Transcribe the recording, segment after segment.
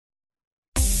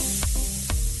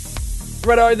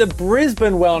Bretto, the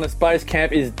Brisbane Wellness Base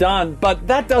Camp is done, but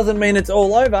that doesn't mean it's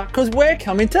all over because we're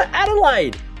coming to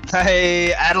Adelaide.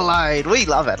 Hey, Adelaide. We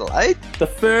love Adelaide. The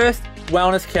first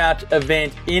Wellness Couch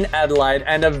event in Adelaide,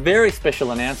 and a very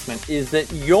special announcement is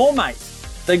that your mate,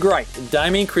 the great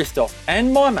Damien Christoph,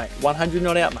 and my mate, 100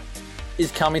 Not Out mate,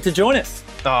 is coming to join us.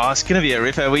 Oh, it's going to be a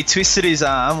ripper. We twisted his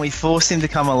arm, we forced him to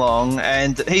come along,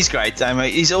 and he's great, Damo.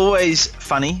 He's always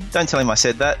funny. Don't tell him I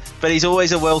said that. But he's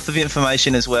always a wealth of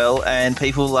information as well, and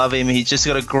people love him. He's just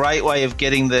got a great way of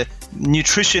getting the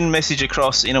nutrition message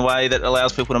across in a way that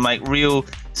allows people to make real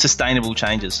sustainable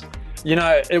changes. You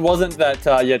know, it wasn't that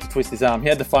he had to twist his arm. He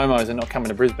had the FOMOs and not coming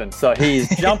to Brisbane. So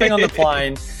he's jumping on the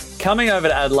plane, coming over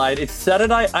to Adelaide. It's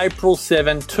Saturday, April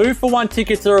 7. 2-for-1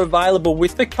 tickets are available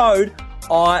with the code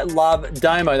I Love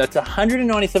Damo. That's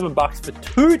 $197 for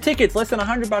 2 tickets, less than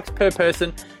 $100 per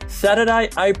person. Saturday,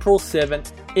 April 7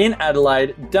 in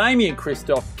Adelaide. Damien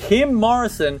Christoph, Kim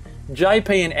Morrison,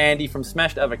 JP and Andy from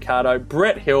Smashed Avocado,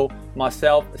 Brett Hill,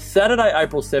 myself. Saturday,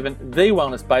 April 7, the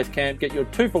Wellness Base Camp. Get your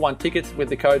 2-for-1 tickets with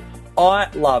the code I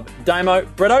Love Damo.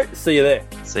 Bretto, see you there.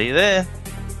 See you there.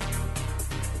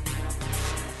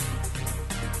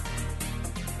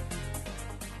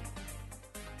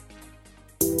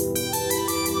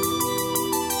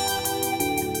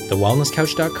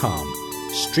 TheWellnessCouch.com,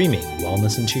 streaming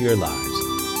wellness into your lives.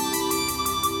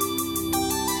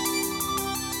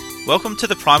 Welcome to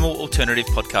the Primal Alternative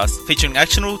Podcast, featuring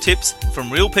actionable tips from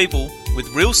real people with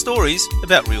real stories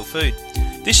about real food.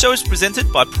 This show is presented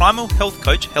by Primal Health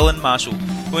Coach Helen Marshall,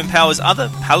 who empowers other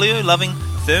paleo-loving,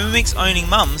 Thermomix-owning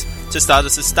mums to start a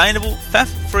sustainable,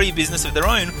 faff-free business of their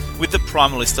own with the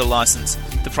Primalista license.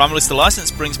 The Primalista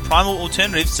license brings primal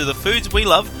alternatives to the foods we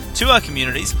love to our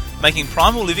communities, making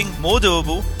primal living more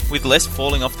doable with less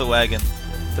falling off the wagon.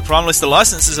 The Primalista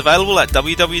license is available at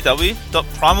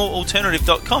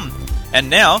www.primalalternative.com. And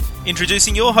now,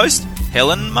 introducing your host,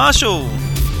 Helen Marshall.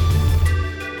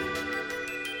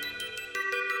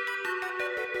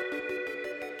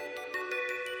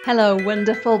 Hello,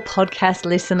 wonderful podcast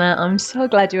listener. I'm so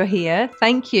glad you're here.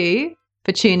 Thank you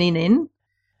for tuning in.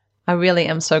 I really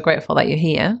am so grateful that you're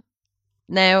here.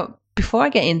 Now, before I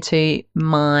get into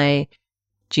my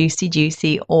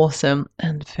juicy, awesome,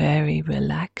 and very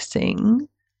relaxing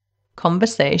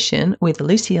conversation with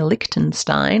Lucy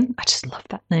Lichtenstein. I just love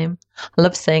that name. I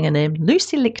love saying her name,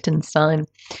 Lucy Lichtenstein.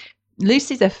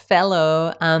 Lucy's a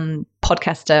fellow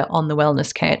podcaster on the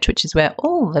Wellness Couch, which is where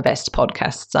all the best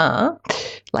podcasts are,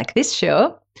 like this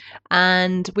show.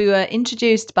 And we were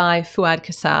introduced by Fouad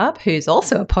Kassab, who's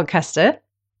also a podcaster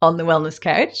on the Wellness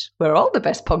Couch, where all the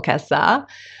best podcasts are.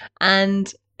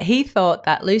 And he thought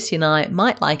that Lucy and I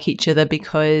might like each other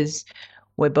because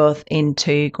we're both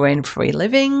into grain-free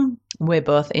living, we're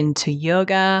both into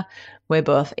yoga, we're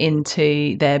both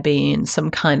into there being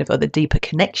some kind of other deeper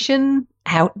connection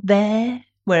out there,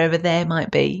 wherever there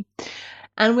might be.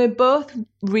 And we're both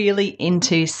really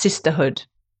into sisterhood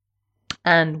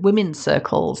and women's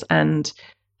circles and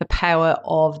the power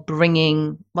of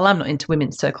bringing, well, I'm not into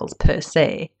women's circles per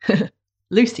se,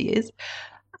 Lucy is,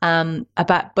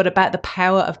 about the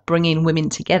power of bringing women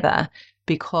together,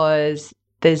 because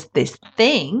there's this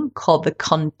thing called the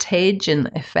contagion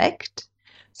effect.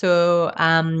 So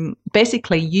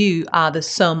basically you are the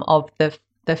sum of the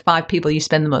 5 people you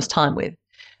spend the most time with.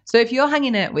 So if you're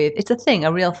hanging out with, it's a thing,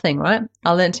 a real thing, right?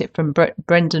 I learnt it from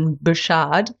Brendan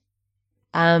Burchard,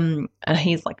 and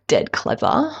he's like dead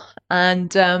clever.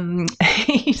 And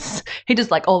he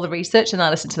does like all the research, and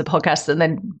I listen to the podcast and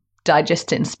then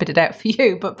digest it and spit it out for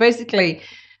you. But basically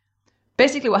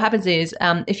what happens is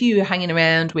if you're hanging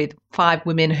around with 5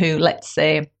 women who, let's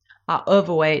say, are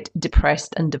overweight,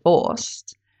 depressed, and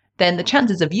divorced, then the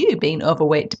chances of you being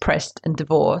overweight, depressed, and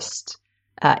divorced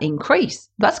increase.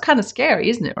 That's kind of scary,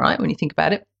 isn't it, right, when you think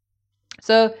about it?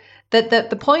 So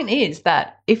the point is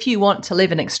that if you want to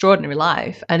live an extraordinary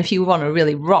life, and if you want to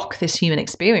really rock this human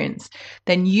experience,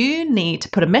 then you need to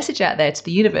put a message out there to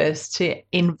the universe to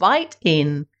invite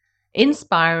in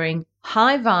inspiring,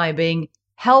 high-vibing,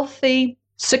 healthy,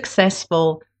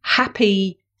 successful,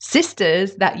 happy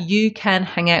sisters that you can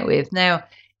hang out with. Now,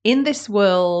 in this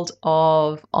world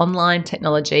of online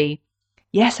technology,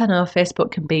 yes, I know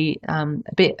Facebook can be a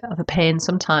bit of a pain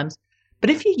sometimes, but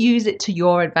if you use it to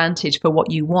your advantage for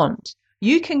what you want,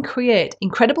 you can create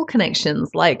incredible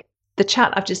connections like the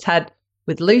chat I've just had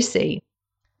with Lucy,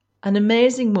 an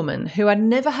amazing woman who I'd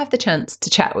never have the chance to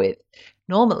chat with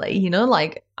normally. You know,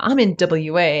 like I'm in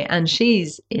WA and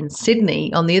she's in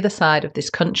Sydney on the other side of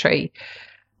this country,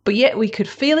 but yet we could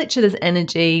feel each other's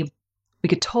energy, we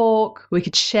could talk, we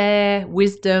could share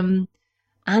wisdom,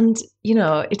 and, you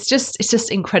know, it's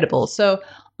just incredible. So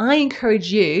I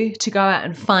encourage you to go out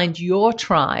and find your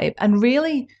tribe and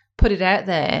really put it out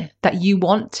there that you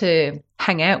want to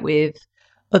hang out with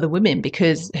other women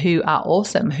who are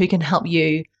awesome, who can help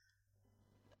you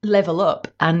level up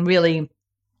and really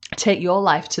take your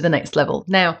life to the next level.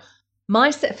 Now,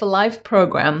 my Set for Life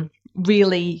program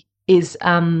really is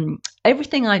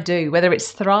everything I do, whether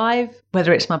it's Thrive,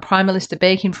 whether it's my Primalista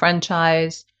baking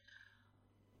franchise,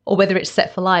 or whether it's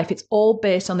Set for Life, it's all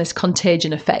based on this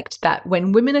contagion effect that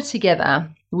when women are together,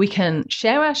 we can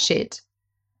share our shit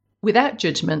without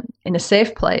judgment in a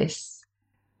safe place.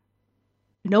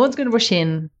 No one's going to rush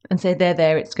in and say,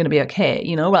 there, it's going to be okay.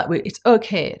 You know, like it's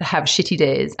okay to have shitty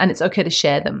days and it's okay to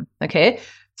share them. Okay.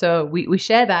 So we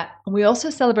share that, and we also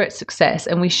celebrate success,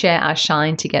 and we share our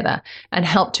shine together and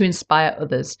help to inspire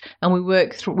others. And we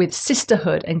work with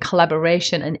sisterhood and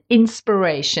collaboration and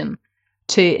inspiration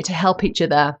to help each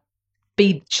other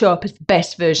show up as the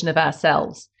best version of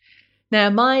ourselves. Now,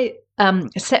 my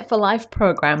Set for Life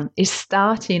program is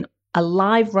starting, a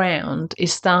live round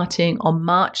is starting on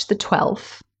March the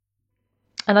 12th.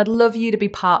 And I'd love you to be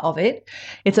part of it.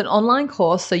 It's an online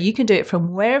course, so you can do it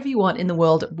from wherever you want in the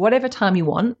world, at whatever time you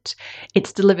want.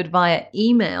 It's delivered via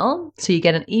email. So you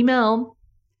get an email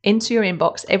into your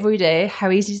inbox every day.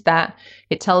 How easy is that?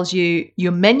 It tells you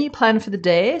your menu plan for the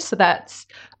day. So that's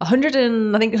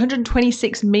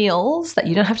 126 meals that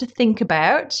you don't have to think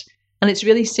about. And it's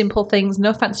really simple things,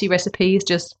 no fancy recipes,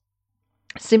 just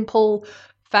simple,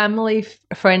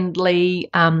 family-friendly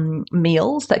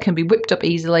meals that can be whipped up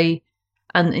easily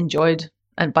and enjoyed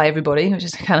by everybody, which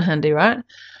is kind of handy, right?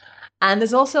 And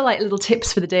there's also like little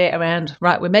tips for the day around,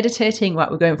 right, we're meditating, right,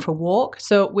 we're going for a walk.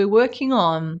 So we're working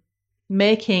on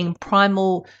making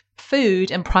primal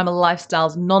food and primal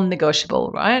lifestyles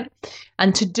non-negotiable, right?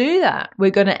 And to do that,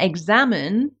 we're going to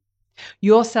examine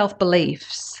your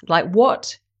self-beliefs, like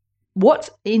what's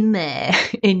in there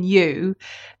in you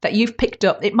that you've picked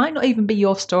up. It might not even be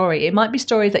your story. It might be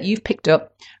stories that you've picked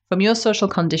up from your social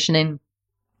conditioning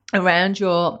around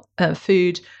your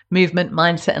food, movement,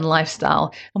 mindset, and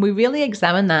lifestyle. And we really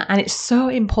examine that. And it's so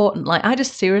important. Like, I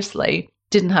just seriously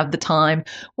didn't have the time.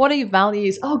 What are your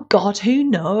values? Oh God, who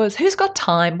knows? Who's got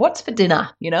time? What's for dinner?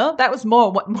 You know, that was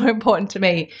more important to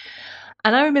me.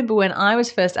 And I remember when I was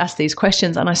first asked these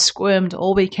questions and I squirmed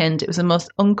all weekend. It was the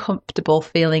most uncomfortable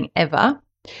feeling ever.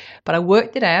 But I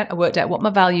worked it out. I worked out what my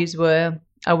values were.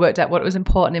 I worked out what was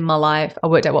important in my life. I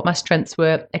worked out what my strengths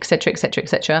were, etc., etc.,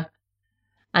 etc.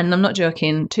 And I'm not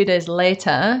joking, 2 days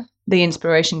later, the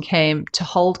inspiration came to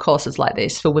hold courses like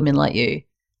this for women like you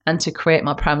and to create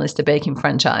my Primalista baking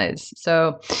franchise.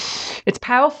 So it's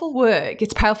powerful work.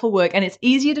 It's powerful work. And it's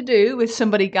easier to do with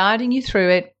somebody guiding you through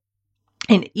it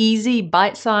in easy,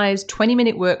 bite-sized,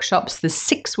 20-minute workshops. There's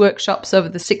 6 workshops over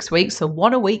the 6 weeks, so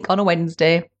 1 a week on a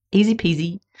Wednesday. Easy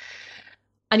peasy.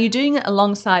 And you're doing it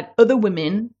alongside other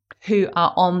women who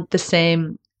are on the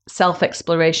same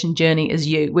self-exploration journey as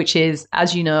you, which is,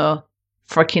 as you know,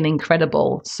 freaking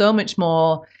incredible. So much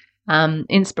more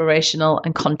inspirational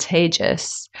and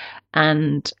contagious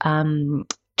and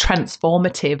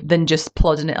transformative than just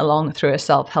plodding it along through a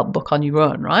self-help book on your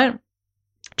own, right?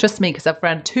 Trust me, because I've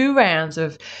ran 2 rounds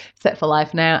of Set for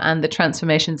Life now, and the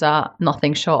transformations are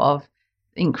nothing short of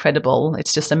incredible.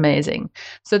 It's just amazing.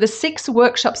 So the 6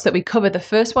 workshops that we cover, the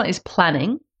first one is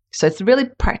planning. So it's really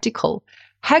practical.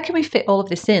 How can we fit all of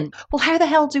this in? Well, how the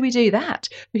hell do we do that?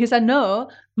 Because I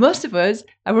know most of us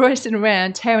are racing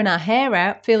around, tearing our hair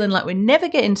out, feeling like we're never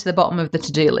getting to the bottom of the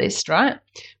to-do list, right?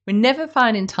 We're never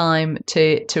finding time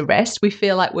to rest. We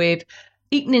feel like we've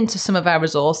eaten into some of our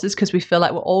resources because we feel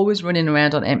like we're always running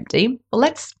around on empty. Well,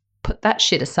 let's put that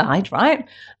shit aside, right?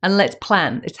 And let's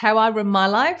plan. It's how I run my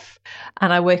life.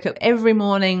 And I wake up every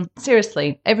morning,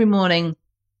 seriously, every morning,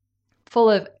 full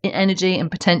of energy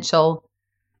and potential.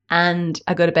 And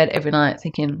I go to bed every night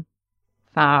thinking,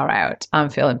 far out, I'm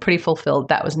feeling pretty fulfilled.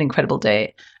 That was an incredible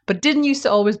day. But it didn't used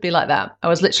to always be like that. I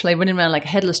was literally running around like a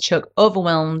headless chuck,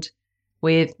 overwhelmed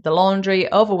with the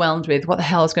laundry, overwhelmed with what the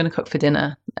hell I was going to cook for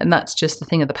dinner. And that's just a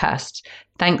thing of the past,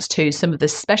 thanks to some of the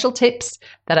special tips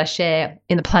that I share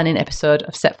in the planning episode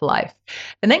of Set for Life.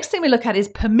 The next thing we look at is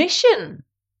permission.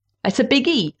 It's a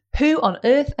biggie. Who on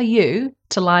earth are you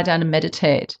to lie down and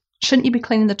meditate? Shouldn't you be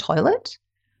cleaning the toilet?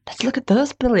 Let's look at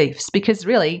those beliefs, because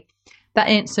really, that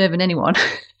ain't serving anyone.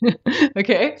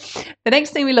 Okay. The next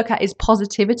thing we look at is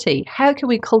positivity. How can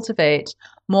we cultivate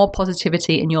more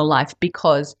positivity in your life?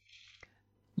 Because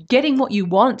getting what you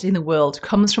want in the world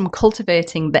comes from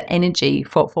cultivating the energy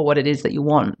for what it is that you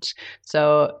want.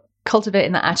 So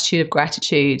cultivating that attitude of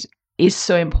gratitude is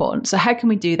so important. So how can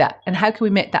we do that? And how can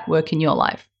we make that work in your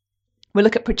life? We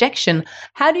look at projection.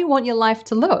 How do you want your life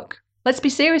to look? Let's be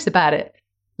serious about it.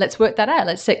 let's work that out.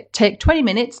 Let's take 20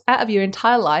 minutes out of your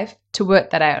entire life to work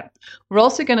that out. We're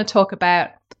also going to talk about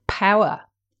power.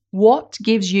 What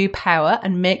gives you power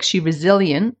and makes you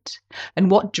resilient,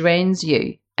 and what drains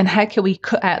you? And how can we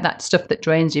cut out that stuff that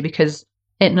drains you? Because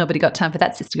ain't nobody got time for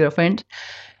that, sister girlfriend.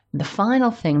 The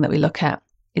final thing that we look at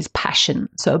is passion.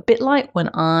 So a bit like when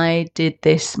I did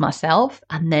this myself,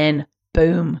 and then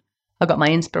boom, I got my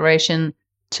inspiration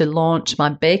to launch my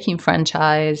baking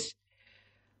franchise.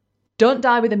 Don't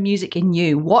die with the music in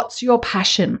you. What's your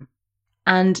passion?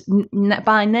 And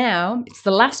by now, it's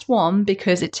the last one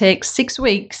because it takes 6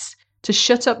 weeks to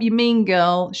shut up your mean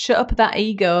girl, shut up that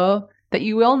ego that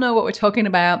you all know what we're talking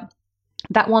about,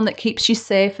 that one that keeps you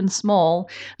safe and small.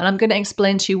 And I'm going to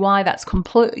explain to you why that's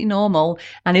completely normal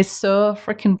and is so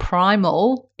freaking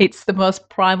primal. It's the most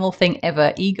primal thing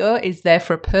ever. Ego is there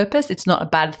for a purpose. It's not a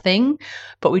bad thing,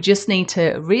 but we just need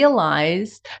to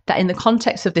realize that in the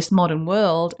context of this modern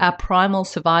world, our primal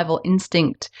survival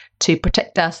instinct to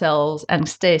protect ourselves and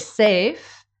stay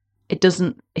safe, it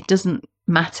doesn't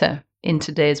matter in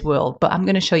today's world, but I'm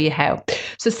going to show you how.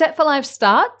 So Set for Life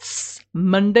starts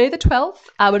Monday the 12th.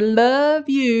 I would love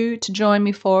you to join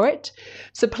me for it.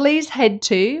 So please head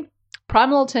to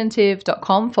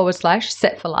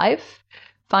primalalternative.com/set for life.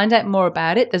 Find out more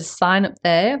about it. There's a sign up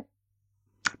there,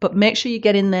 but make sure you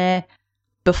get in there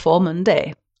before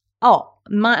Monday. Oh,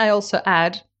 might I also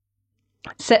add,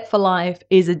 Set for Life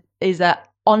is a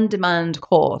on-demand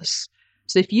course.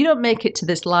 So if you don't make it to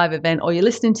this live event, or you're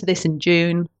listening to this in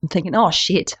June and thinking, oh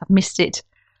shit, I've missed it,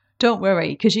 don't worry,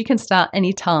 because you can start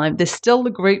anytime. There's still the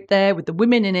group there with the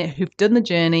women in it who've done the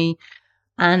journey,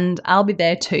 and I'll be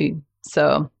there too.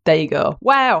 So there you go.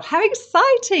 Wow, how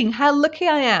exciting. How lucky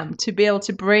I am to be able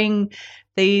to bring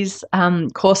these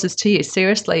courses to you.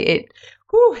 Seriously, it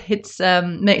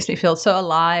makes me feel so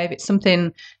alive. It's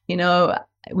something,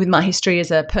 with my history as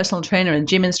a personal trainer and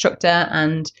gym instructor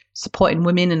and supporting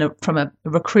women from a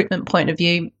recruitment point of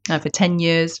view for 10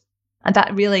 years. And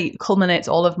that really culminates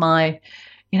all of my,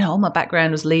 all my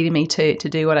background was leading me to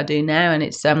do what I do now. And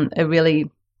it's a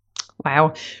really,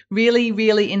 really,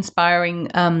 really inspiring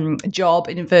job,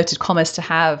 in inverted commas, to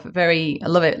have. I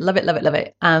love it, love it, love it, love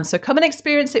it. So come and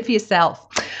experience it for yourself.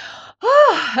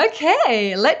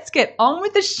 Okay, let's get on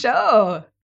with the show.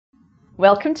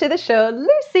 Welcome to the show,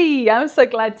 Lucy. I'm so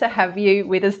glad to have you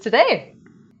with us today.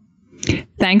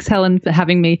 Thanks, Helen, for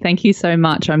having me. Thank you so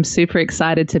much. I'm super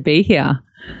excited to be here.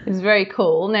 It's very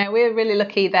cool. Now, we're really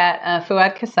lucky that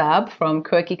Fouad Kassab from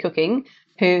Quirky Cooking,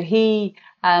 who he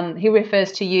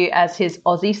refers to you as his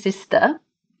Aussie sister,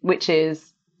 which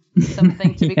is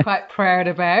something to be quite proud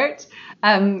about.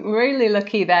 Really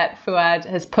lucky that Fouad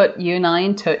has put you and I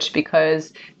in touch,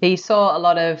 because he saw a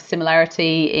lot of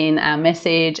similarity in our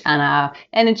message and our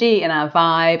energy and our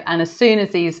vibe. And as soon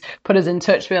as he's put us in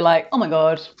touch, we're like, oh my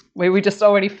God, we just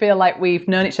already feel like we've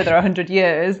known each other 100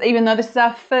 years, even though this is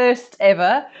our first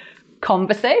ever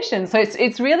conversation. So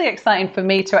it's really exciting for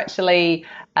me to actually,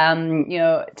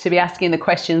 to be asking the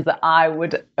questions that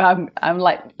I'm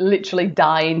like literally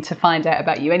dying to find out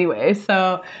about you anyway.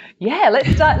 So yeah,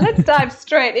 let's dive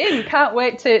straight in. Can't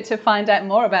wait to find out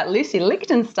more about Lucy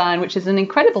Lichtenstein, which is an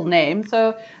incredible name.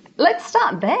 So let's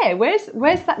start there.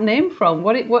 Where's that name from?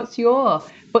 What's your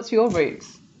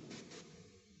roots?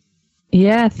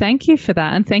 Yeah, thank you for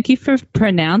that. And thank you for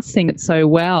pronouncing it so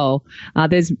well.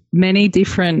 There's many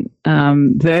different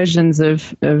versions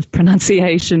of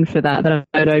pronunciation for that I've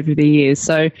heard over the years.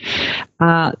 So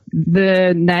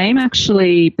the name,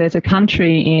 actually, there's a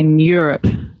country in Europe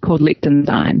called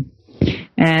Liechtenstein.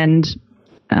 And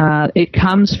it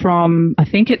comes from, I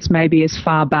think it's maybe as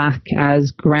far back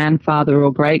as grandfather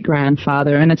or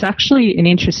great-grandfather. And it's actually an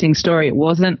interesting story. It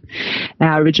wasn't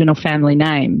our original family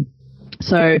name.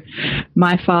 So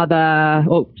my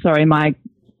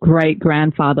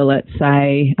great-grandfather, let's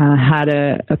say, had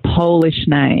a Polish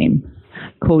name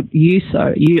called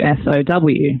USOW,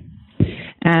 U-S-O-W.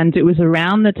 And it was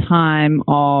around the time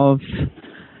of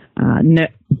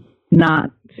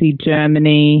Nazi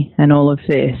Germany and all of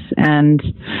this. And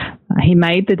he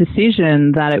made the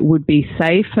decision that it would be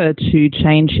safer to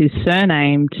change his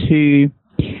surname to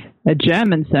a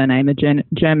German surname, a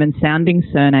German-sounding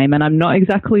surname, and I'm not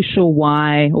exactly sure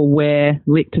why or where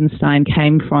Liechtenstein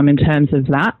came from in terms of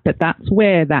that, but that's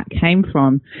where that came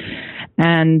from.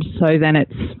 And so then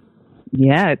it's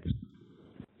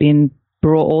been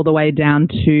brought all the way down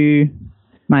to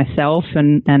myself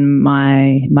and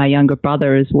my younger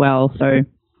brother as well. So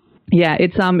yeah,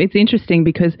 it's interesting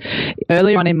because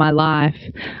earlier on in my life,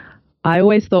 I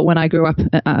always thought when I grew up,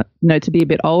 to be a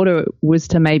bit older, was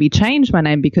to maybe change my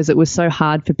name because it was so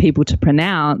hard for people to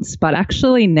pronounce. But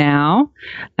actually now,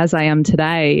 as I am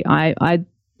today, I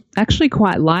actually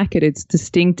quite like it. It's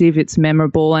distinctive, it's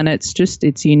memorable, and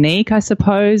it's unique, I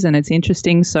suppose, and it's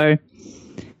interesting. So,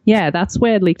 yeah, that's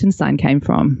where Liechtenstein came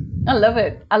from. I love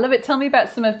it. Tell me about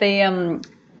some of the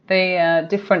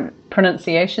different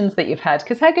pronunciations that you've had.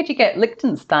 Because how could you get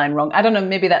Liechtenstein wrong? I don't know.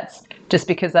 Maybe that's just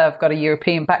because I've got a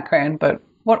European background. But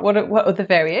what other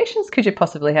variations could you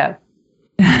possibly have?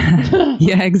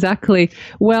 Yeah, exactly.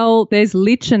 Well, there's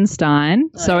Liechtenstein.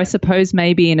 So I suppose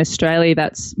maybe in Australia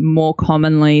that's more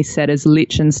commonly said as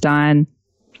Liechtenstein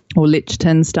or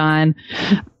Liechtenstein.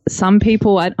 Some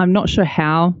people, I'm not sure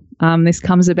how this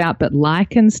comes about, but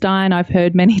Liechtenstein I've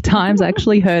heard many times. I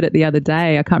actually heard it the other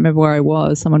day. I can't remember where I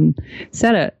was. Someone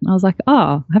said it. I was like,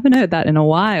 oh, I haven't heard that in a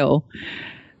while.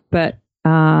 But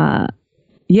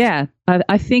yeah,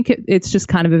 I think it's just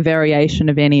kind of a variation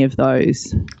of any of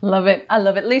those. Love it. I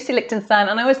love it. Lucy Liechtenstein.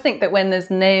 And I always think that when there's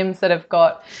names that have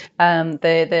got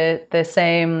the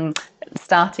same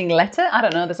starting letter, I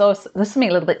don't know, there's something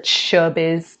a little bit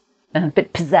showbiz, a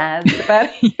bit pizzazz about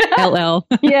it. LL.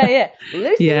 Yeah.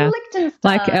 Lucy Liechtenstein.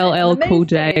 Like LL Cool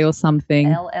J or something.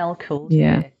 LL Cool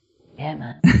J. Yeah,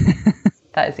 man.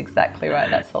 That is exactly right.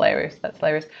 That's hilarious.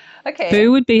 Okay.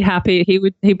 Boo would be happy.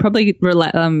 He'd probably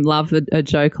love a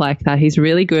joke like that. He's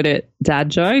really good at dad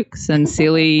jokes and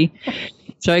silly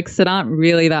jokes that aren't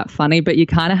really that funny, but you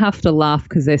kind of have to laugh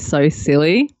because they're so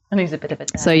silly. And he's a bit of a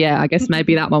dad. So, yeah, I guess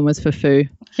maybe that one was for Foo.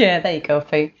 Yeah, there you go,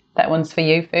 Foo. That one's for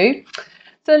you, Foo.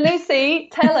 So, Lucy,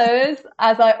 tell us,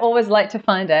 as I always like to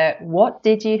find out, what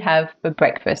did you have for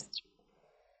breakfast?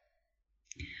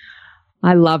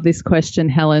 I love this question,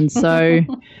 Helen. So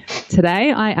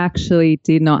today I actually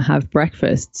did not have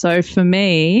breakfast. So for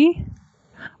me,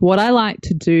 what I like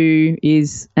to do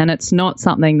is, and it's not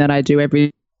something that I do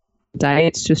every day,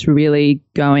 it's just really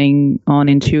going on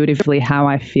intuitively how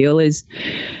I feel, is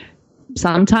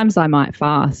sometimes I might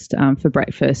fast for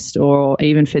breakfast or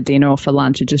even for dinner or for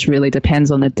lunch. It just really depends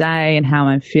on the day and how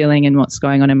I'm feeling and what's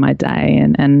going on in my day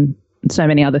and so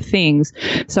many other things.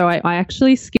 So I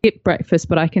actually skipped breakfast,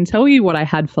 but I can tell you what I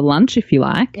had for lunch if you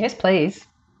like. Yes, please.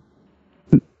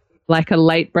 Like a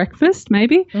late breakfast,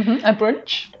 maybe. Mm-hmm. A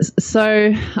brunch.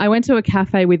 So I went to a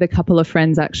cafe with a couple of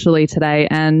friends actually today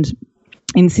and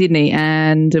in Sydney,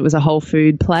 and it was a whole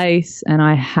food place, and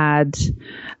I had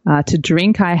to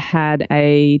drink, I had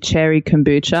a cherry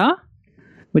kombucha,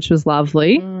 which was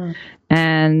lovely.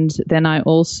 And then I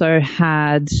also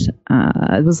had,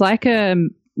 it was like a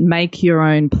make your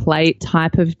own plate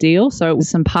type of deal. So it was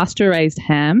some pasture raised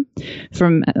ham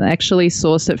actually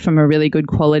sourced it from a really good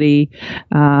quality,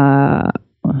 I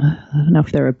don't know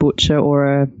if they're a butcher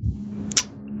or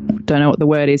don't know what the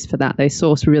word is for that. They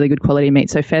source really good quality meat.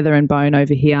 So feather and bone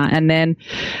over here. And then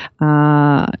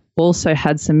also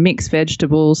had some mixed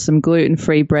vegetables, some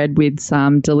gluten-free bread with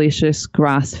some delicious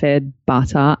grass-fed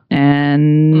butter.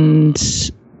 And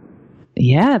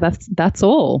yeah, that's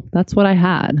all. That's what I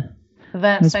had.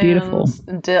 That sounds beautiful.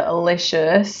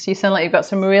 Delicious. You sound like you've got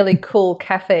some really cool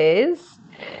cafes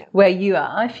where you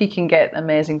are, if you can get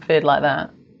amazing food like that.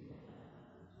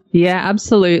 Yeah,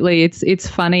 absolutely. It's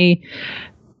funny.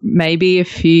 Maybe a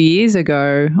few years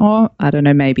ago, or I don't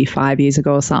know, maybe 5 years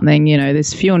ago or something,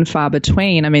 there's few and far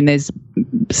between. I mean, there's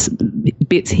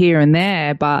bits here and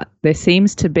there, but there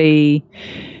seems to be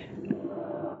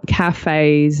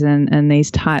cafes and these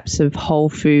types of whole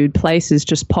food places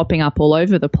just popping up all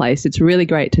over the place. It's really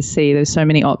great to see. There's so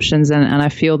many options, and I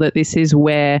feel that this is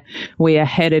where we are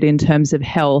headed in terms of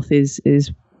health is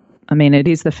I mean, it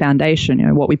is the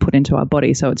foundation, what we put into our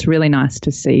body. So it's really nice to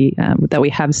see that we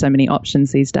have so many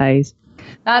options these days.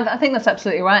 I think that's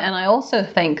absolutely right. And I also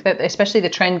think that especially the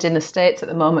trend in the States at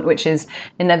the moment, which is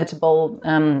inevitable,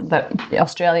 that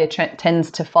Australia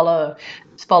tends to follow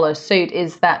suit,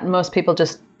 is that most people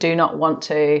just do not want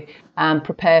to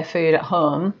prepare food at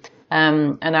home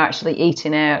and are actually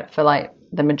eating out for like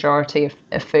the majority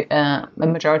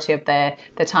of their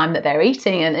time that they're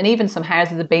eating, and even some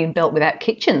houses are being built without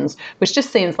kitchens, which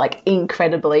just seems like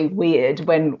incredibly weird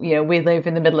when we live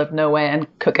in the middle of nowhere and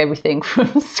cook everything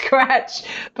from scratch.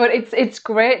 But it's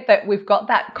great that we've got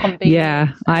that convenience. Yeah,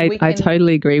 I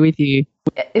totally agree with you.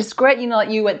 It's great,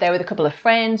 like you went there with a couple of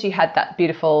friends, you had that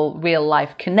beautiful real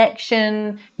life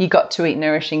connection, you got to eat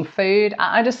nourishing food.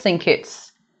 I just think it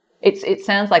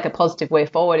sounds like a positive way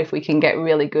forward if we can get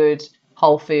really good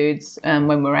whole foods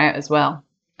when we're out as well,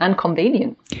 and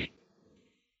convenient.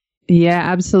 Yeah,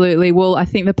 absolutely. Well, I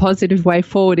think the positive way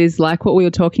forward is like what we were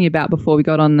talking about before we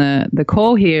got on the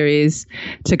call here, is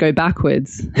to go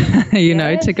backwards, you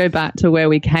know, to go back to where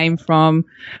we came from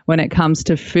when it comes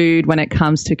to food, when it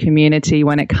comes to community,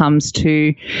 when it comes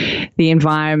to the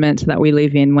environment that we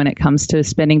live in, when it comes to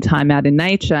spending time out in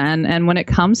nature, and when it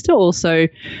comes to also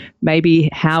maybe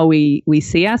how we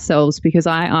see ourselves, because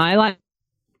I like to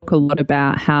talk a lot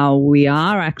about how we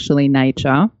are actually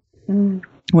nature.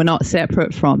 We're not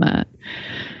separate from it.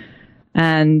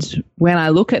 And when I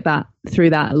look at that through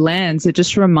that lens, it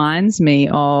just reminds me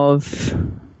of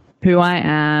who I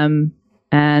am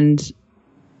and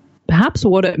perhaps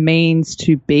what it means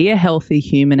to be a healthy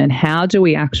human, and how do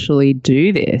we actually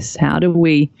do this? How are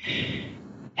we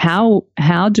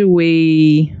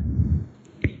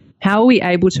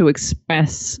able to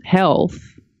express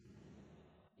health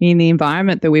in the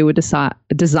environment that we were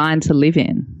designed to live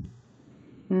in?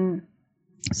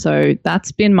 So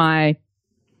that's been my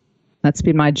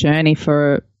journey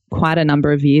for quite a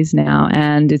number of years now,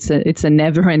 and it's a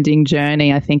never-ending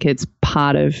journey. I think it's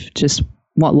part of just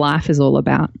what life is all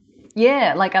about.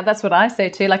 Yeah, like that's what I say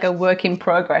too, like a work in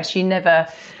progress. You never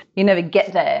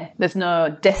get there. There's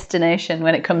no destination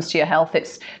when it comes to your health.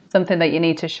 It's something that you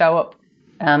need to show up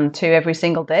to every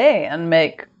single day and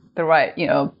make the right, you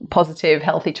know, positive,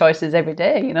 healthy choices every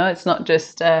day. You know, it's not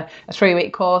just a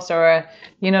 3-week course or a,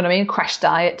 you know what I mean, crash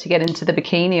diet to get into the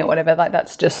bikini or whatever. Like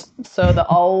that's just so the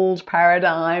old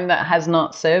paradigm that has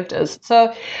not served us.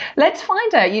 So let's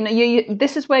find out, you know,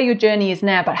 this is where your journey is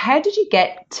now, but how did you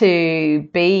get to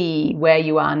be where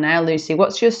you are now, Lucy?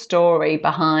 What's your story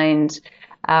behind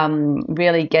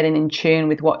really getting in tune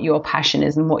with what your passion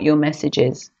is and what your message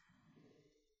is?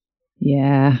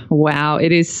 Yeah, wow.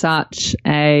 It is such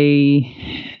an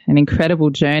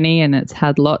incredible journey, and it's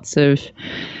had lots of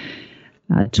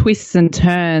twists and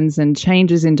turns and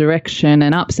changes in direction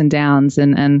and ups and downs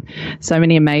and so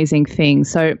many amazing things.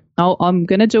 So I'm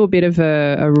going to do a bit of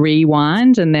a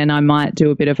rewind, and then I might do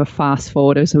a bit of a fast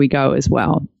forward as we go as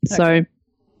well. Okay. So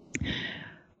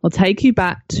I'll take you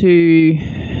back to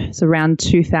it's around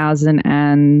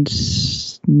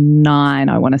 2009,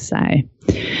 I want to say.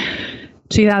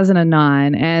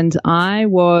 2009, and I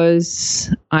was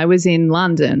in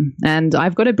London, and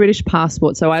I've got a British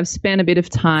passport, so I've spent a bit of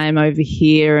time over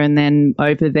here and then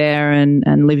over there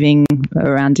and living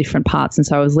around different parts. And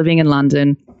so I was living in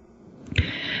London,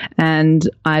 and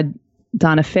I'd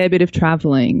done a fair bit of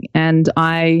traveling, and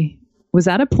I was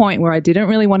at a point where I didn't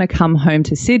really want to come home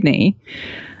to Sydney,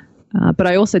 but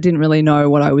I also didn't really know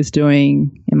what I was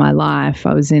doing in my life.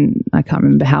 I can't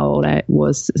remember how old I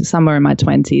was, somewhere in my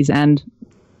 20s, and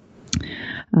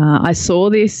I saw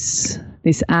this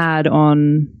ad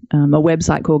on a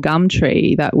website called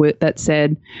Gumtree that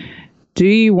said, "Do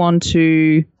you want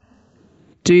to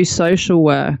do social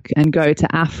work and go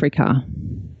to Africa?"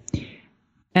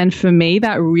 And for me,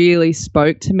 that really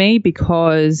spoke to me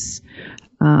because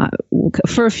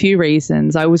for a few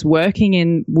reasons. I was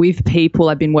working with people.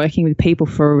 I've been working with people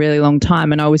for a really long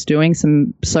time, and I was doing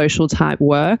some social type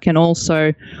work. And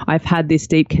also I've had this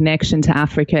deep connection to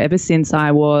Africa ever since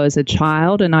I was a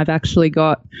child. And I've actually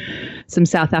got some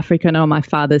South African on my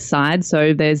father's side.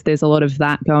 So there's a lot of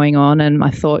that going on. And I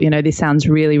thought, you know, this sounds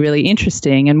really, really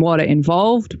interesting. And what it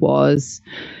involved was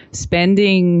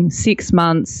spending 6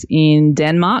 months in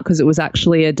Denmark, because it was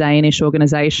actually a Danish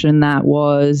organization that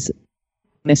was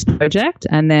this project,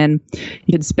 and then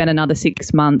you could spend another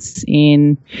 6 months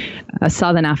in a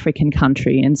southern African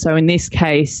country. And so in this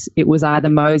case, it was either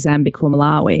Mozambique or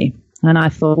Malawi. And I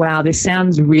thought, wow, this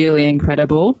sounds really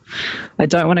incredible. I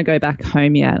don't want to go back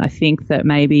home yet. I think that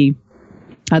maybe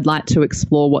I'd like to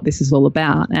explore what this is all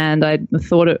about. And I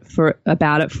thought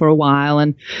about it for a while,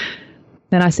 and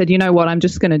then I said, you know what, I'm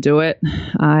just going to do it.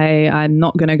 I'm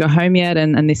not going to go home yet,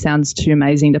 and this sounds too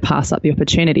amazing to pass up the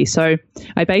opportunity. So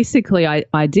I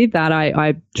did that.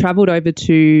 I traveled over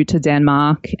to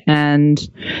Denmark and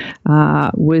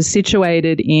was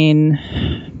situated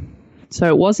so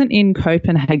it wasn't in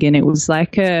Copenhagen. It was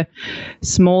like a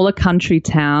smaller country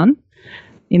town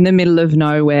in the middle of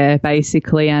nowhere,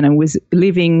 basically, and it was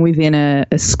living within a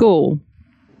school.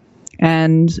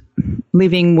 And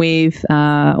living with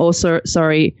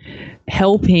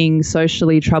helping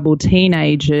socially troubled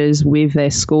teenagers with their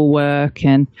schoolwork,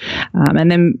 and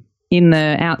then in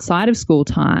the outside of school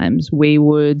times, we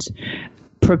would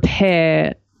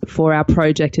prepare for our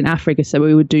project in Africa. So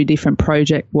we would do different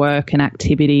project work and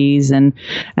activities, and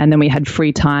then we had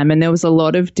free time. And there was a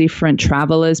lot of different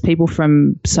travelers, people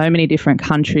from so many different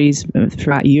countries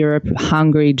throughout Europe,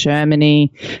 Hungary,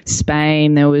 Germany,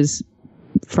 Spain. There was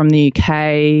from the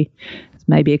UK,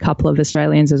 maybe a couple of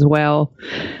Australians as well.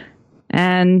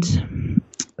 And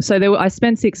so I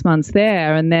spent 6 months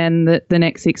there, and then the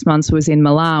next 6 months was in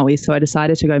Malawi. So I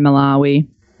decided to go Malawi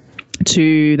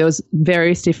there was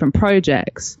various different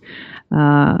projects.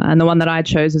 And the one that I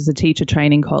chose was a teacher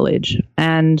training college.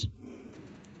 And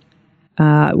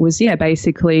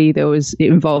basically it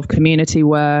involved community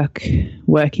work,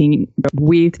 working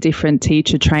with different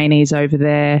teacher trainees over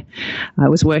there. I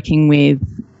was working with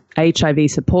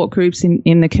HIV support groups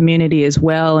in the community as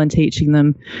well, and teaching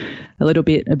them a little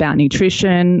bit about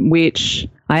nutrition, which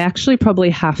I actually probably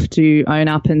have to own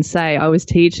up and say I was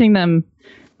teaching them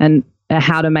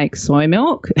how to make soy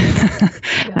milk.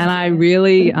 And I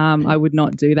really, I would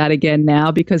not do that again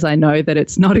now, because I know that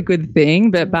it's not a good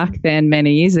thing. But back then,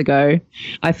 many years ago,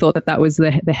 I thought that was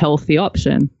the healthy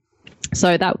option.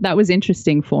 So that was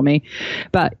interesting for me.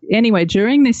 But anyway,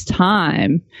 during this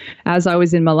time, as I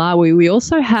was in Malawi, we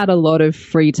also had a lot of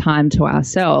free time to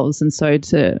ourselves. And so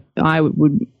I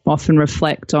would often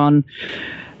reflect on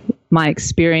my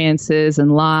experiences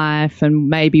and life, and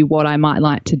maybe what I might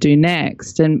like to do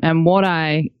next. And what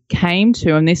I came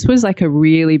to, and this was like a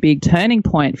really big turning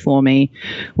point for me,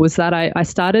 was that I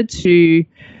started to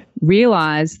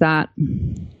realize that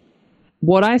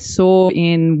what I saw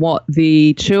in what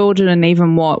the children and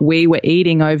even what we were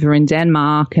eating over in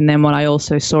Denmark, and then what I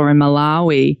also saw in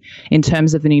Malawi in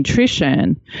terms of the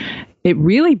nutrition, it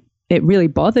really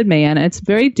bothered me. And it's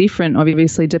very different,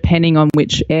 obviously, depending on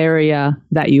which area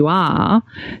that you are.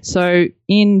 So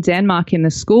in Denmark, in the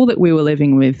school that we were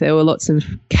living with, there were lots of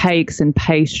cakes and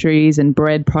pastries and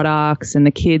bread products, and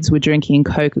the kids were drinking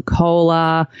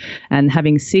Coca-Cola and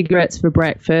having cigarettes for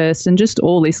breakfast and just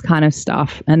all this kind of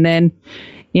stuff. And then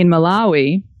in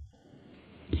Malawi,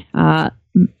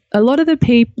 a lot of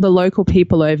the local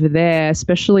people over there,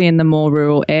 especially in the more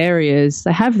rural areas,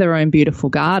 they have their own beautiful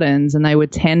gardens, and they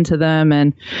would tend to them.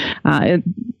 And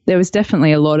there was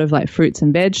definitely a lot of like fruits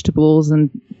and vegetables, and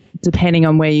depending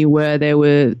on where you were, there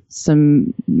were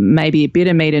maybe a bit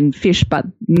of meat and fish, but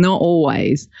not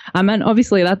always. I mean,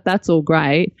 obviously that's all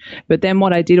great. But then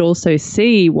what I did also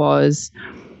see was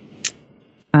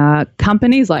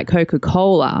companies like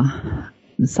Coca-Cola,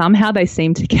 somehow they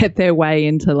seem to get their way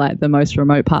into like the most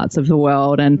remote parts of the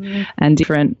world, and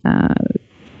different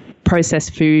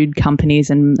processed food companies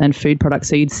and food products.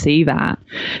 So you'd see that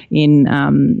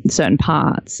in certain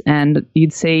parts, and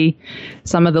you'd see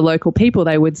some of the local people,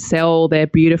 they would sell their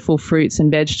beautiful fruits and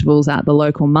vegetables at the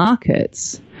local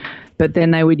markets, but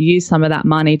then they would use some of that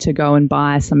money to go and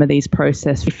buy some of these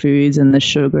processed foods and the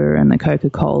sugar and the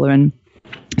Coca-Cola. And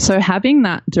so having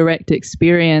that direct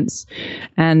experience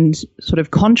and sort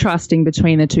of contrasting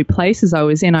between the two places I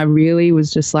was in, I really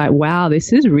was just like, wow,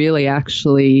 this is really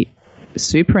actually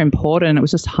super important. It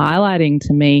was just highlighting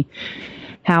to me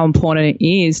how important it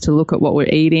is to look at what we're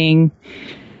eating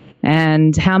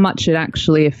and how much it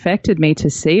actually affected me to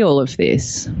see all of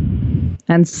this.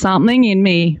 And something in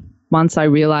me, once I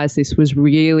realized this, was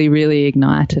really, really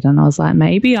ignited. And I was like,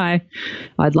 maybe I'd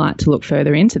like to look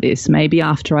further into this. Maybe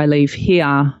after I leave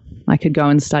here, I could go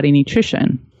and study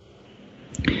nutrition.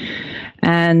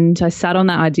 And I sat on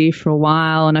that idea for a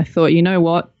while, and I thought, you know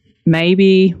what?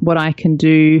 Maybe what I can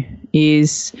do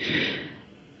is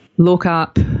look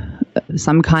up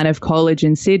some kind of college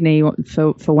in Sydney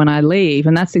for when I leave.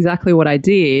 And that's exactly what I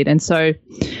did. And so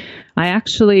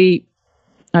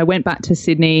I went back to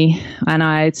Sydney and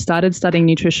I started studying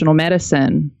nutritional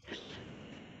medicine.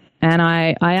 And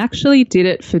I actually did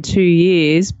it for 2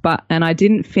 years, and I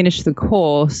didn't finish the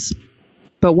course.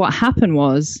 But what happened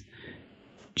was,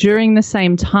 during the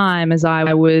same time as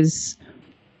I was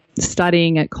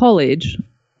studying at college,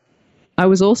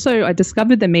 I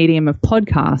discovered the medium of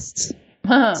podcasts.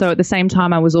 So at the same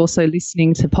time, I was also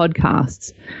listening to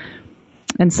podcasts.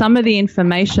 And some of the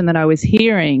information that I was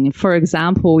hearing, for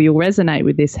example, you'll resonate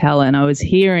with this, Helen. I was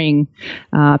hearing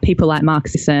people like Mark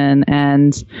Sisson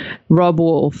and Rob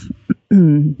Wolf,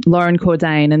 Lauren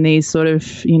Cordain, and these sort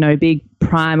of, big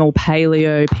primal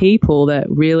paleo people that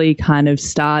really kind of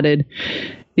started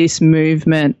this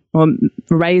movement or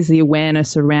raise the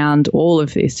awareness around all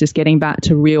of this, just getting back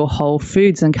to real whole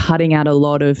foods and cutting out a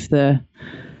lot of the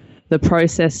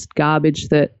processed garbage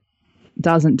that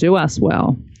doesn't do us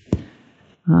well.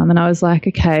 And I was like,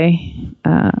 okay.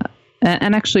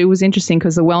 And actually, it was interesting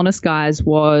because The Wellness Guys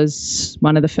was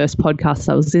one of the first podcasts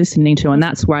I was listening to, and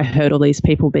that's where I heard all these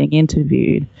people being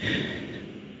interviewed.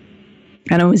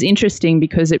 And it was interesting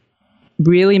because it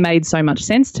really made so much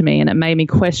sense to me, and it made me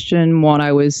question what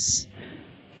I was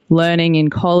learning in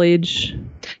college.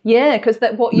 Yeah, because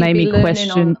what you'd be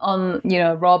learning on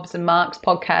Rob's and Mark's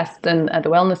podcast and The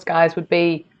Wellness Guys would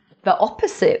be the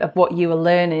opposite of what you were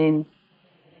learning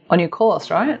on your course,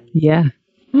 right? Yeah.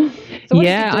 So what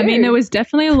did you do? I mean, there was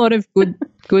definitely a lot of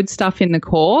good stuff in the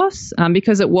course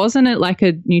because it wasn't like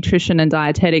a nutrition and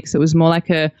dietetics. It was more like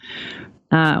an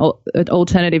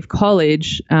alternative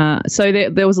college. So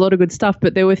there was a lot of good stuff,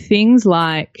 but there were things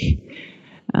like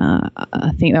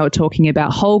I think they were talking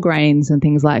about whole grains and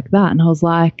things like that, and I was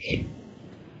like,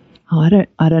 I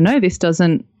don't know. This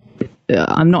doesn't.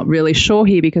 I'm not really sure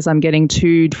here because I'm getting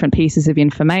two different pieces of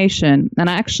information. And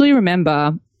I actually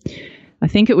remember, I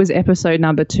think it was episode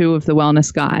number 2 of the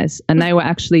Wellness Guys, and they were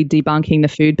actually debunking the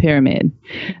food pyramid.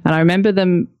 And I remember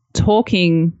them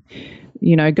talking,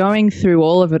 going through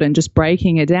all of it and just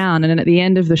breaking it down. And then at the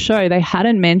end of the show, they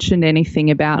hadn't mentioned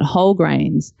anything about whole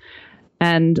grains.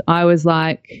 And I was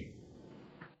like,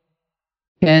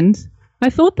 and I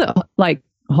thought that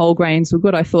whole grains were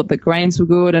good. I thought that grains were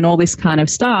good and all this kind of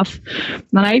stuff.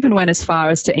 And I even went as far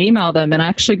as to email them, and I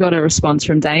actually got a response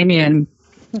from Damien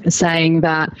saying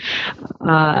that,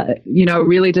 it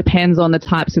really depends on the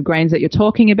types of grains that you're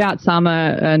talking about. Some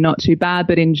are not too bad,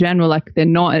 but in general, they're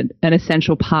not an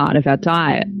essential part of our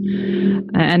diet.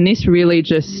 And this really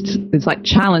just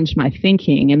challenged my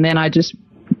thinking. And then I just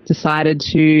decided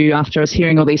to, after I was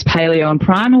hearing all these paleo and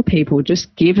primal people,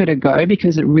 just give it a go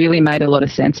because it really made a lot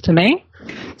of sense to me.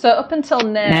 So up until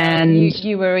now,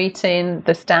 you were eating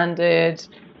the standard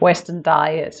Western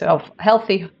diet of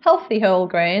healthy whole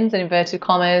grains, in inverted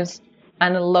commas,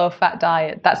 and a low-fat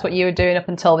diet. That's what you were doing up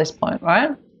until this point, right?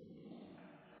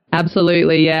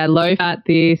 Absolutely, yeah. Low-fat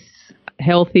this,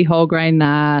 healthy whole grain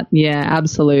that. Yeah,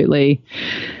 absolutely.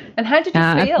 And how did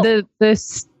you feel?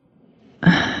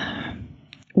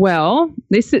 Well,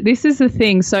 this is the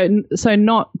thing. So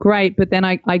not great, but then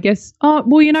I guess,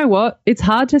 you know what? It's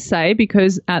hard to say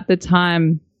because at the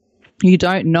time you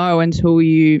don't know until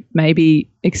you maybe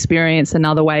experience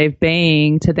another way of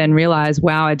being to then realize,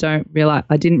 wow, I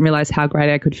didn't realize how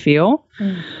great I could feel.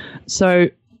 Mm. So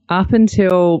up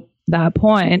until that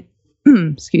point,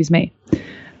 excuse me.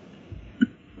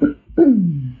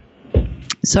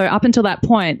 So up until that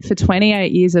point, for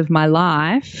 28 years of my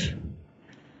life,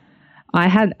 I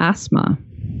had asthma,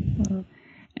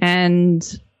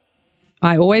 and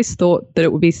I always thought that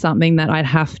it would be something that I'd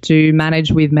have to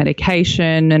manage with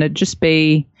medication, and it'd just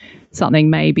be something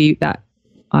maybe that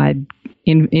I'd,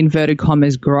 in inverted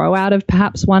commas, grow out of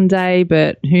perhaps one day,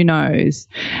 but who knows.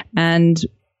 And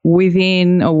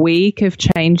within a week of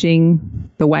changing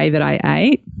the way that I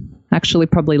ate, actually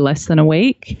probably less than a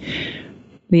week,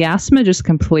 the asthma just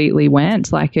completely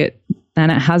went and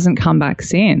it hasn't come back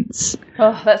since.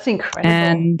 Oh, that's incredible.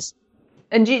 And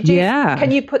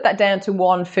can you put that down to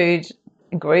one food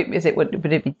group?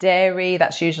 Would it be dairy?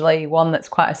 That's usually one that's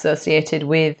quite associated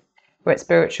with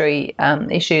respiratory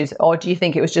issues. Or do you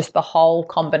think it was just the whole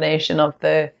combination of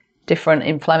the different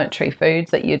inflammatory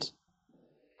foods that you'd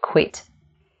quit?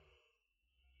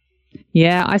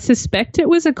 Yeah, I suspect it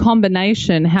was a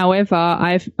combination. However,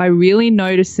 I really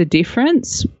noticed the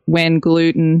difference when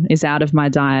gluten is out of my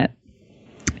diet.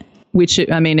 Which,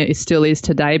 it still is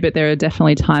today, but there are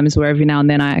definitely times where every now and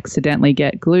then I accidentally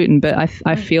get gluten. But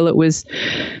I feel it was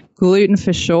gluten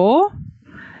for sure,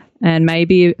 and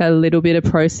maybe a little bit of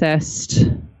processed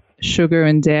sugar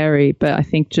and dairy. But I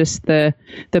think just the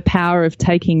power of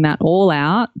taking that all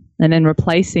out and then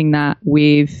replacing that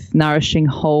with nourishing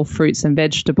whole fruits and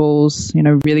vegetables,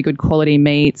 really good quality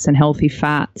meats and healthy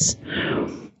fats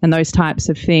and those types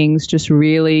of things just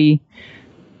really...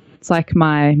 It's like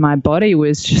my body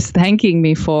was just thanking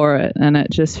me for it, and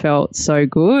it just felt so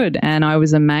good. And I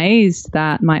was amazed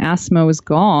that my asthma was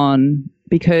gone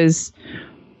because,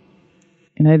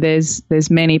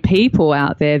 there's many people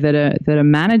out there that are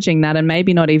managing that and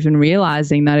maybe not even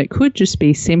realizing that it could just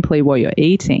be simply what you're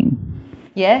eating.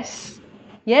 Yes,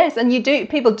 and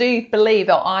people do believe,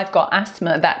 I've got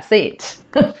asthma, that's it.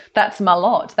 That's my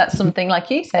lot. That's something,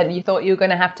 like you said, you thought you were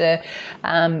going to have to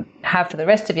have for the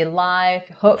rest of your life.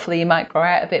 Hopefully you might grow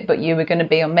out of it, but you were going to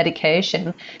be on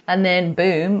medication. And then,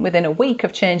 boom, within a week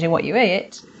of changing what you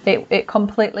ate, it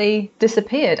completely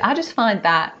disappeared. I just find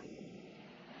that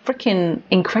freaking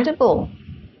incredible.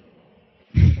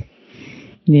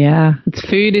 Yeah,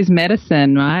 food is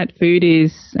medicine, right? Food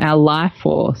is our life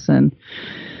force. And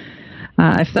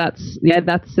if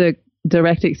that's a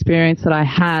direct experience that I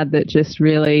had that just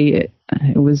really,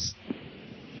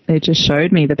 it just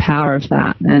showed me the power of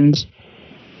that. And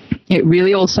it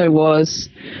really also was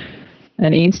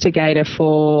an instigator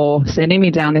for sending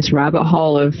me down this rabbit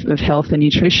hole of health and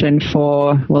nutrition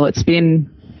it's been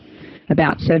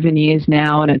about 7 years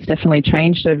now, and it's definitely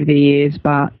changed over the years.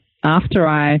 But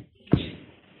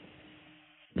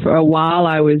for a while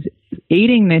I was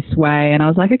eating this way, and I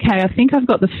was like, okay, I think I've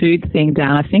got the food thing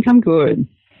down. I think I'm good.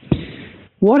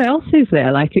 what else is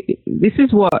there? Like, this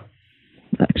is what,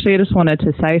 actually, I just wanted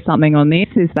to say something on this,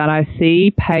 is that I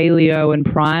see paleo and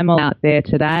primal out there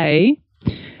today,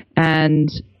 and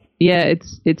yeah,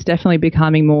 it's definitely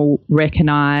becoming more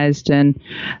recognized and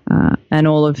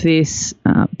all of this,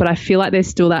 but I feel like there's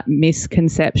still that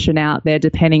misconception out there,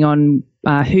 depending on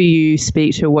who you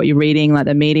speak to, what you're reading, like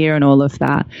the media and all of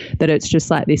that, that it's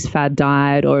just like this fad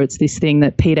diet, or it's this thing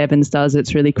that Pete Evans does,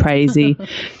 it's really crazy.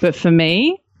 But for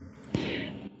me,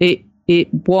 it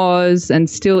was and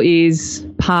still is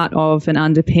part of an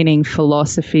underpinning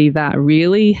philosophy that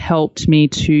really helped me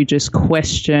to just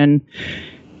question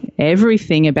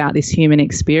everything about this human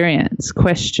experience,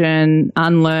 question,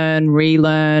 unlearn,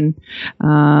 relearn,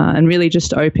 and really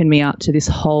just open me up to this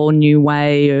whole new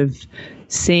way of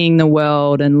seeing the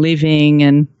world and living,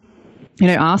 and, you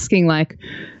know, asking like,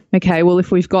 okay, well,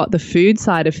 if we've got the food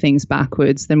side of things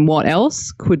backwards, then what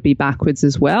else could be backwards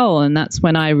as well? And that's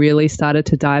when I really started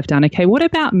to dive down, okay, what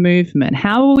about movement?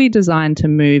 How are we designed to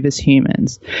move as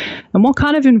humans? And what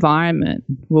kind of environment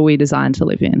were we designed to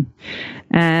live in?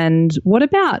 And what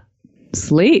about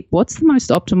sleep? What's the most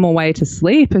optimal way to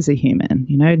sleep as a human?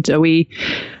 You know,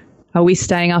 are we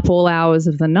staying up all hours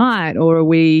of the night, or are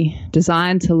we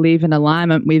designed to live in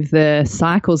alignment with the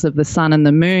cycles of the sun and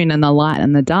the moon and the light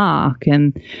and the dark,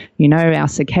 and, you know, our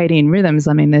circadian rhythms?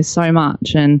 I mean, there's so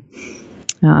much. And,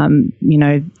 you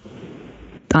know,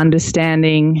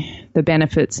 understanding the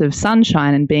benefits of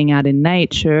sunshine and being out in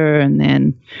nature, and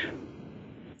then,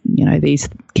 you know, these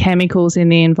chemicals in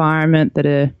the environment that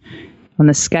are on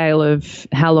the scale of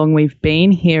how long we've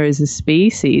been here as a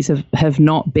species have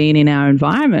not been in our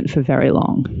environment for very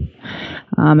long.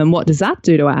 And what does that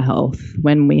do to our health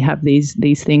when we have these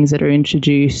things that are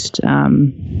introduced?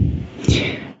 You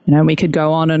know, we could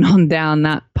go on and on down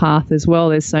that path as well.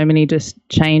 There's so many just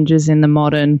changes in the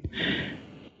modern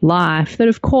life that,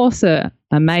 of course, are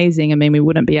amazing. I mean, we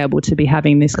wouldn't be able to be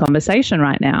having this conversation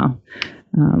right now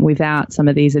without some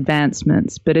of these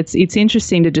advancements. But it's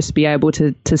interesting to just be able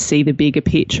to see the bigger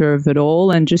picture of it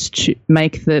all, and just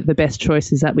make the best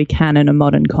choices that we can in a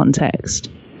modern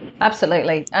context.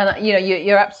 Absolutely. And, you know,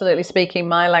 you're absolutely speaking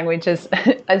my language.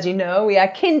 As you know, we are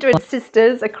kindred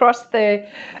sisters across the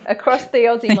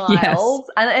Aussie miles. Yes.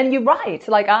 And you're right.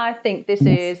 Like, I think this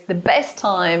is the best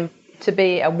time to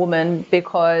be a woman,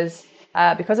 because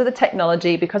of the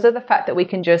technology, because of the fact that we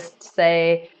can just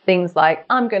say things like,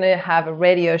 I'm going to have a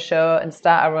radio show and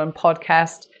start our own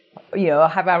podcast, you know,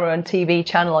 have our own TV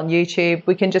channel on YouTube.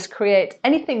 We can just create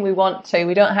anything we want to.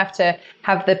 We don't have to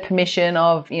have the permission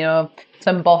of, you know,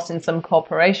 some boss in some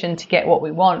corporation to get what we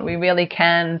want. We really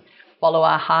can follow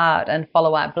our heart and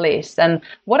follow our bliss. And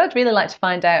what I'd really like to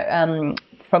find out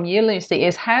from you, Lucy,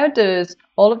 is how does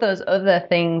all of those other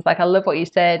things, like I love what you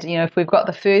said, you know, if we've got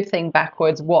the food thing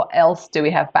backwards, what else do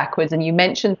we have backwards? And you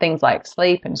mentioned things like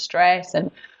sleep and stress and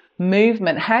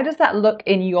movement. How does that look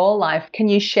in your life? Can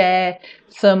you share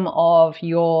some of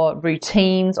your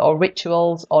routines or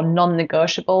rituals or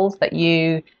non-negotiables that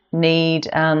you need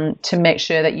to make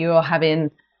sure that you're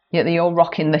having, you know, that you're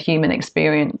rocking the human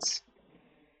experience?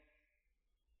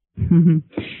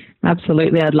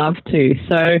 Absolutely, I'd love to.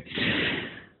 So,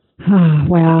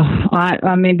 wow.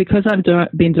 I mean, because I've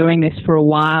been doing this for a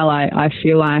while, I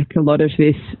feel like a lot of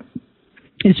this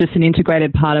is just an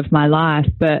integrated part of my life.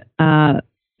 But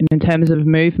in terms of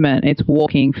movement, it's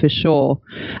walking for sure,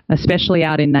 especially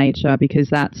out in nature, because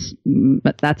that's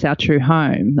our true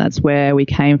home. That's where we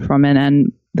came from,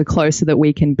 and the closer that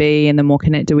we can be and the more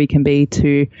connected we can be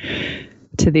to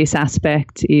this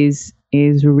aspect is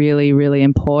really, really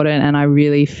important. And I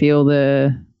really feel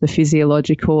the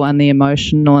physiological and the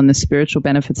emotional and the spiritual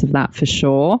benefits of that for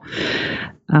sure.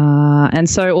 And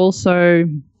so also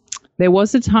there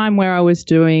was a time where I was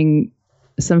doing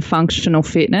some functional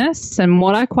fitness, and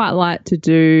what I quite like to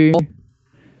do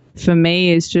for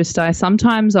me is just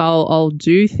sometimes I'll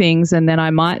do things, and then I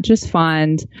might just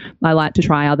find I like to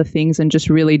try other things and just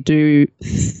really do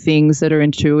things that are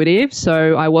intuitive.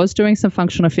 So I was doing some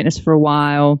functional fitness for a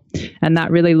while, and that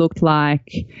really looked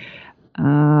like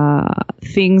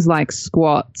things like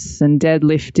squats and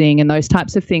deadlifting and those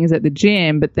types of things at the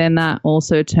gym. But then that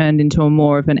also turned into a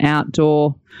more of an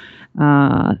outdoor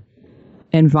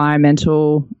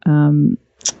environmental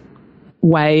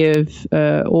way of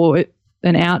or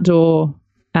an outdoor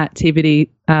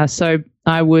activity. So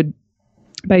I would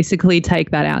basically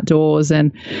take that outdoors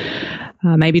and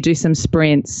maybe do some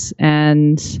sprints.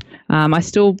 And I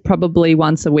still probably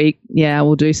once a week,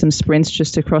 will do some sprints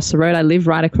just across the road. I live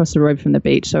right across the road from the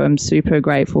beach, so I'm super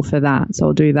grateful for that. So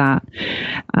I'll do that.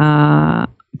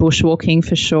 Bushwalking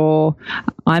for sure.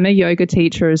 I'm a yoga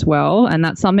teacher as well, and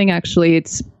that's something actually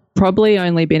it's probably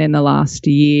only been in the last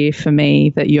year for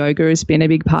me that yoga has been a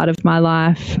big part of my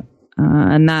life.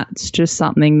 And that's just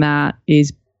something that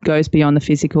goes beyond the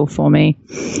physical for me.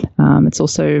 It's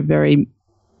also a very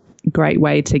great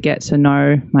way to get to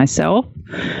know myself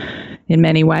in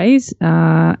many ways.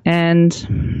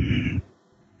 And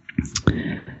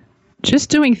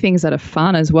just doing things that are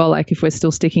fun as well. Like if we're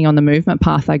still sticking on the movement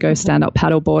path, I go stand-up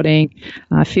paddleboarding.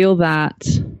 I feel that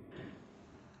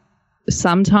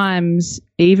sometimes,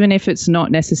 even if it's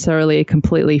not necessarily a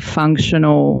completely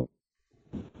functional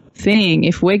thing,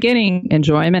 if we're getting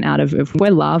enjoyment out of it, if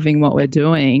we're loving what we're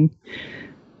doing,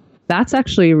 that's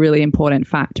actually a really important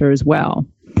factor as well.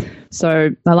 So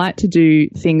I like to do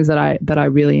things that I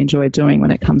really enjoy doing when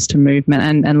it comes to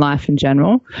movement and life in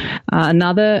general.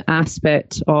 Another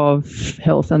aspect of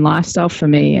health and lifestyle for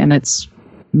me, and it's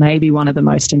maybe one of the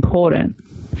most important,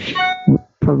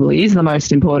 probably is the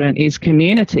most important, is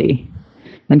community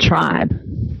and tribe.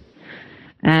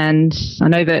 And I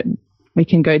know that we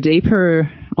can go deeper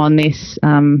on this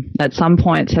at some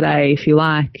point today if you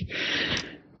like.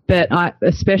 But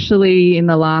especially in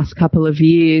the last couple of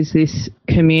years, this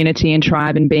community and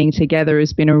tribe and being together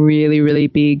has been a really, really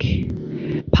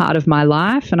big part of my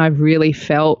life. And I've really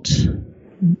felt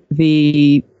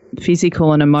the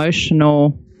physical and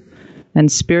emotional and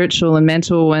spiritual and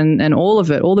mental and all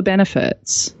of it, all the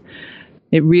benefits.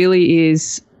 It really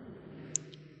is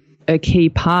a key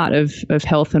part of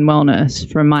health and wellness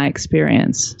from my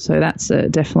experience. So that's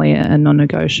definitely a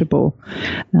non-negotiable.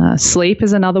 Sleep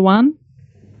is another one.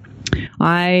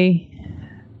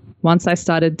 Once I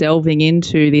started delving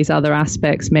into these other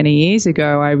aspects many years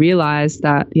ago, I realized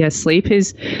that, sleep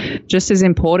is just as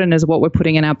important as what we're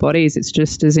putting in our bodies. It's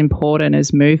just as important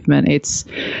as movement.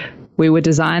 We were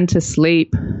designed to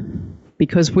sleep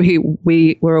because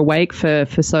we were awake for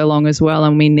so long as well,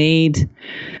 and we need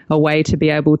a way to be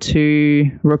able to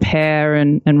repair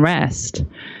and rest.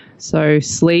 So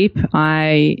sleep,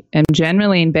 I am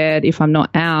generally in bed if I'm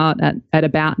not out at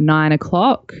about 9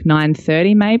 o'clock,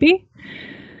 9:30 maybe.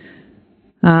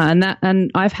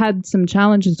 And I've had some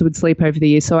challenges with sleep over the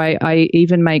years, so I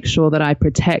even make sure that I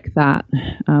protect that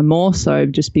more so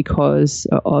just because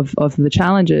of the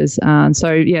challenges.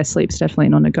 Sleep's definitely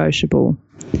non-negotiable.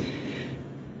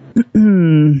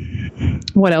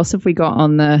 What else have we got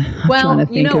on the? Well,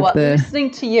 you know what? Listening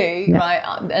to you, right,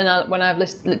 and when I've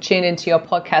tuned into your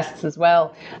podcasts as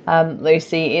well,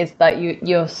 Lucy, is that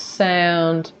you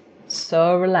sound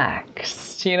so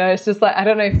relaxed. You know, it's just like, I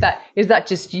don't know if that is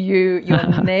just your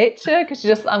nature,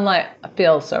 because I'm like, I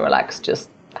feel so relaxed just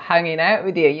hanging out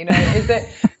with you. You know,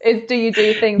 do you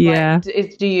do things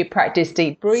like do you practice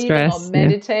deep breathing or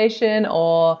meditation,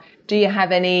 or do you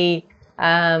have any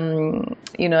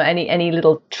any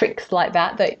little tricks like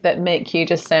that make you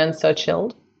just sound so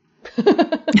chilled? Can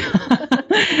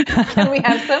we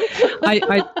have some?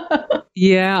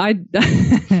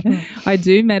 I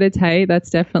do meditate.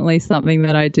 That's definitely something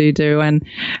that I do, and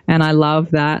I love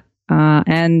that.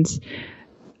 And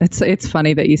it's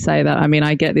funny that you say that. I mean,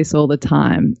 I get this all the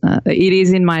time. It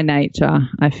is in my nature.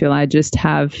 I feel I just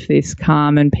have this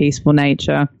calm and peaceful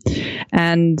nature,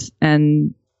 and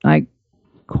I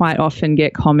quite often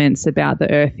get comments about the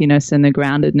earthiness and the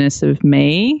groundedness of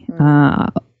me.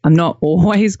 I'm not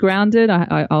always grounded.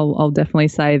 I'll definitely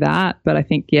say that, but I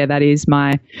think that is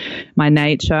my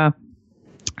nature.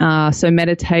 So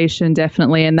meditation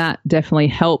definitely, and that definitely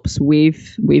helps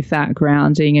with that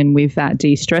grounding and with that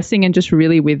de-stressing and just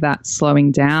really with that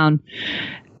slowing down.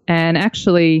 And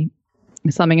actually,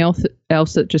 something else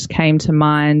that just came to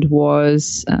mind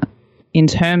was in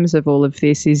terms of all of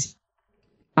this is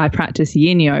I practice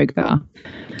yin yoga,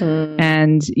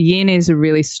 and yin is a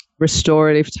really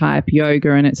restorative type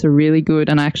yoga, and it's a really good,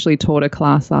 and I actually taught a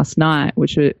class last night,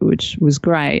 which was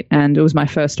great, and it was my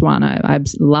first one. I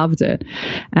loved it,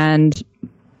 and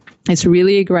it's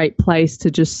really a great place to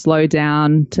just slow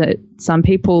down. To some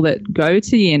people that go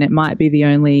to yin, it might be the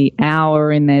only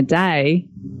hour in their day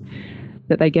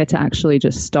that they get to actually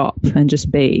just stop and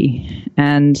just be,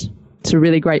 and it's a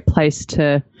really great place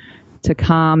to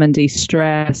calm and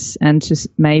de-stress, and just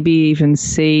maybe even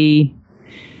see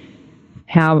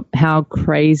how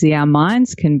crazy our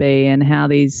minds can be, and how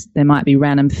there might be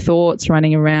random thoughts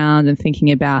running around and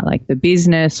thinking about like the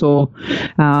business or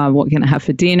what you're going to have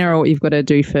for dinner, or what you've got to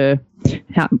do for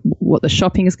what the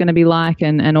shopping is going to be like,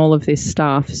 and all of this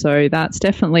stuff. So that's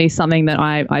definitely something that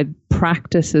I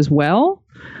practice as well.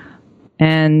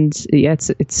 And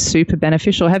it's super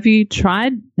beneficial. Have you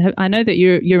tried? I know that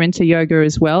you're into yoga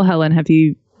as well, Helen. Have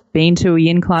you been to a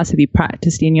yin class? Have you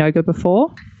practiced yin yoga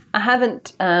before? I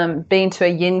haven't been to a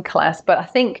yin class, but I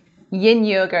think yin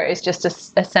yoga is just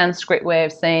a Sanskrit way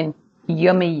of saying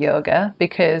yummy yoga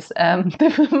because my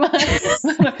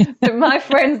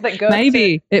friends that go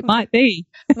it might be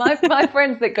my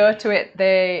friends that go to it,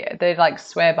 they like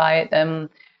swear by it.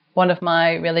 One of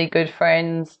my really good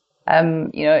friends,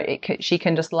 she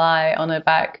can just lie on her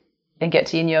back and get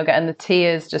to yin yoga, and the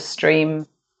tears just stream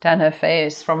down her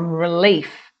face from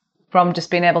relief from just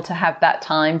being able to have that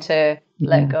time to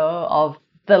let go of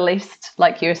the list,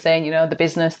 like you were saying, the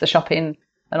business, the shopping,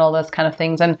 and all those kind of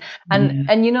things. And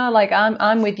like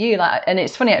I'm with you, like, and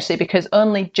it's funny actually because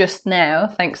only just now,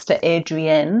 thanks to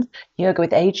Adrienne, Yoga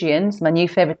with Adrienne's my new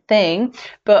favorite thing.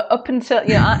 But up until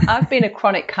I've been a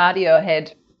chronic cardio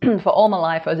head for all my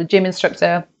life. I was a gym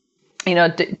instructor,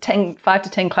 5 to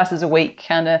 10 classes a week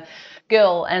kind of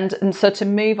girl, and so to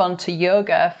move on to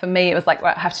yoga for me, it was like,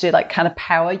 right, I have to do like kind of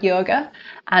power yoga,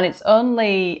 and it's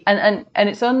only and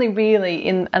it's only really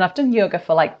and I've done yoga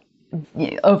for like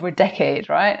over a decade,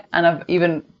 right? And I've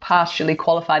even partially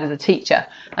qualified as a teacher,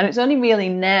 and it's only really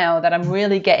now that I'm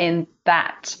really getting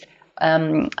that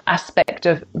aspect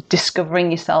of discovering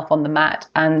yourself on the mat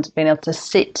and being able to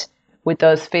sit with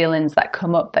those feelings that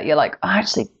come up that you're like, I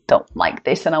actually don't like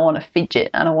this and I want to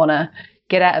fidget and I want to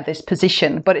get out of this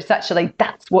position. But it's actually,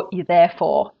 that's what you're there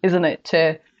for, isn't it?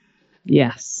 To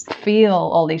feel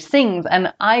all these things.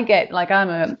 And I get like,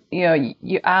 our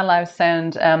lives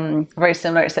sound very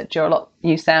similar, except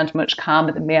you sound much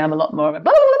calmer than me. I'm a lot more of a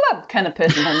blah, blah, blah kind of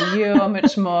person, and you're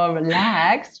much more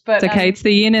relaxed. But it's okay, it's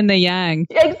the yin and the yang.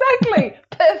 Exactly.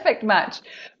 Perfect match.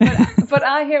 But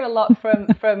I hear a lot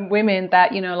from women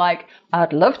that, like,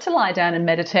 I'd love to lie down and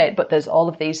meditate, but there's all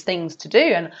of these things to do,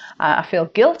 and I feel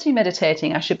guilty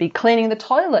meditating. I should be cleaning the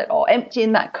toilet or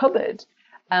emptying that cupboard.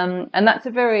 And that's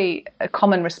a very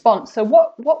common response. So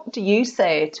what do you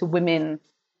say to women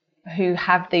who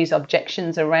have these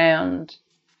objections around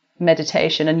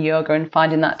meditation and yoga and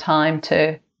finding that time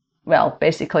to, well,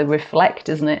 basically reflect,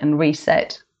 isn't it, and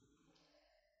reset?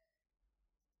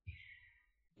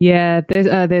 Yeah,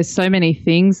 there's so many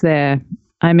things there.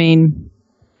 I mean,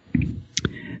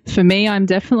 for me, I'm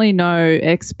definitely no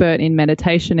expert in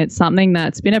meditation. It's something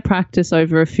that's been a practice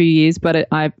over a few years, but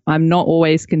I'm not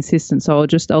always consistent. So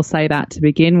I'll say that to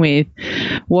begin with.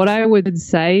 What I would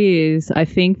say is I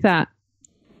think that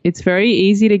it's very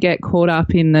easy to get caught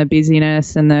up in the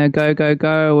busyness and the go, go,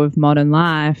 go of modern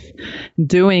life,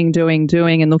 doing,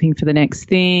 and looking for the next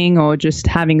thing, or just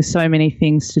having so many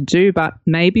things to do, but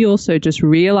maybe also just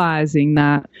realizing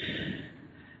that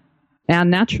our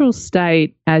natural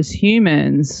state as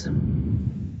humans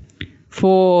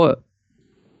for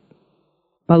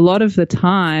a lot of the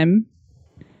time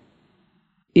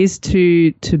is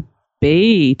to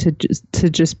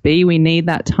just be. We need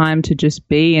that time to just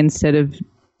be instead of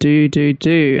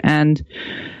do. And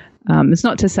it's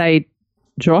not to say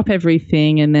drop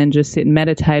everything and then just sit and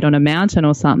meditate on a mountain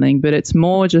or something, but it's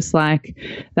more just like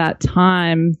that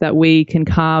time that we can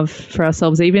carve for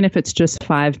ourselves, even if it's just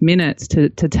 5 minutes, to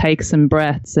take some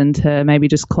breaths and to maybe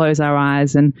just close our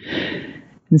eyes and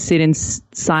sit in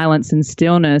silence and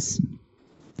stillness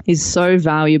is so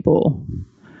valuable.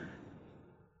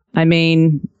 I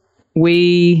mean,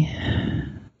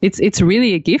 it's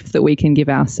really a gift that we can give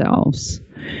ourselves.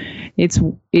 It's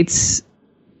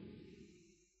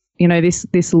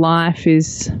this life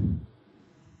it's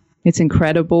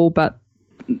incredible, but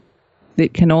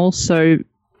it can also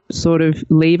sort of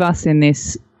leave us in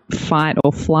this fight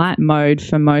or flight mode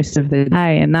for most of the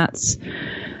day, and that's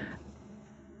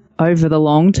over the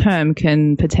long term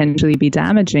can potentially be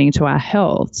damaging to our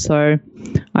health. So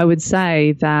I would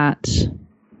say that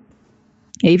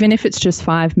even if it's just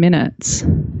 5 minutes,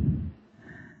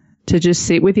 to just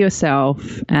sit with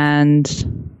yourself, and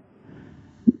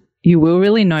you will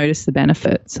really notice the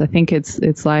benefits. I think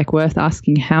it's like worth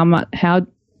asking how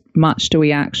much do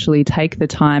we actually take the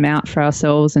time out for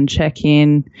ourselves and check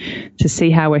in to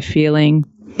see how we're feeling.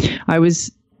 I was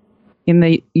in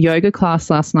the yoga class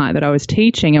last night that I was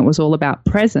teaching. It was all about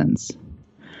presence.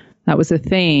 That was the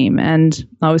theme, and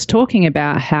I was talking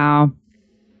about how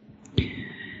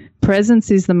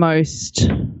presence is the most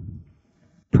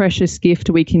precious gift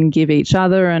we can give each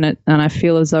other, and I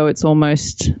feel as though it's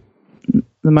almost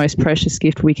the most precious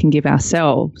gift we can give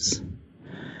ourselves.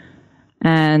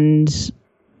 And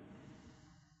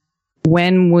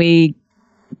the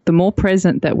more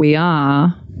present that we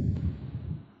are,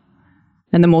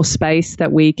 and the more space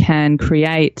that we can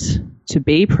create to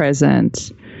be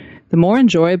present, the more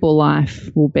enjoyable life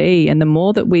will be, and the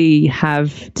more that we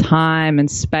have time and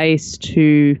space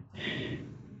to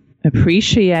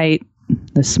appreciate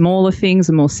the smaller things,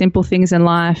 the more simple things in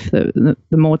life, the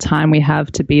more time we have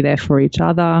to be there for each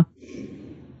other.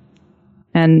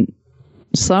 And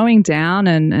slowing down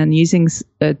and using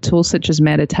a tool such as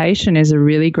meditation is a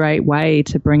really great way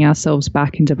to bring ourselves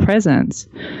back into presence.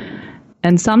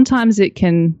 And sometimes it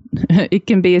can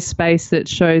be a space that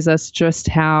shows us just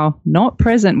how not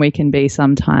present we can be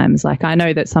sometimes. Like, I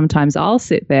know that sometimes I'll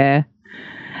sit there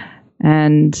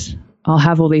and I'll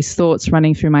have all these thoughts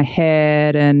running through my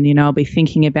head, and, you know, I'll be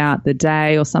thinking about the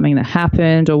day or something that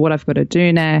happened or what I've got to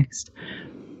do next.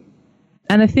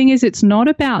 And the thing is, it's not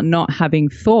about not having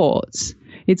thoughts.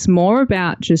 It's more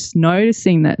about just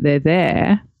noticing that they're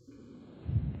there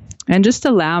and just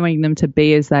allowing them to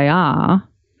be as they are.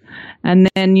 And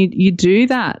then you do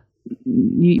that,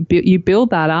 you build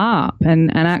that up.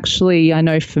 And actually, I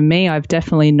know for me, I've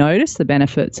definitely noticed the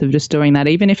benefits of just doing that,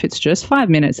 even if it's just 5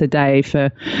 minutes a day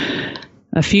for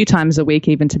a few times a week,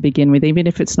 even to begin with, even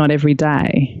if it's not every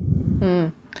day.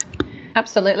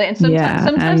 Absolutely. And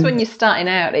sometimes when you're starting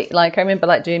out, like I remember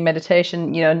like doing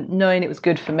meditation, you know, knowing it was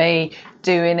good for me,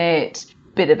 doing it,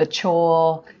 bit of a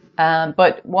chore.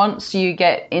 But once you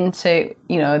get into,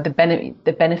 you know, the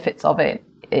benefits of it,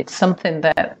 it's something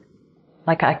that,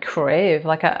 like, I crave.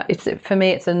 Like, for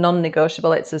me, it's a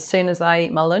non-negotiable. It's as soon as I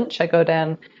eat my lunch, I go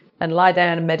down and lie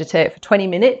down and meditate for 20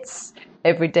 minutes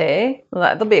every day.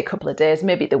 Like, there'll be a couple of days,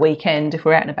 maybe at the weekend if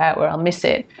we're out and about, where I'll miss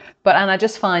it. And I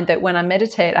just find that when I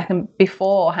meditate, I can be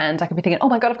thinking, oh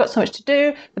my God, I've got so much to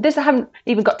do, but I haven't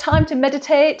even got time to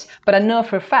meditate. But I know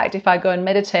for a fact, if I go and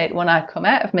meditate, when I come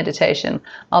out of meditation,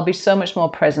 I'll be so much more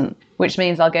present, which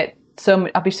means I'll be so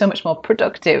much more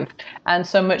productive and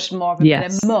so much more of a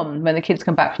mum when the kids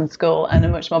come back from school, and a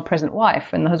much more present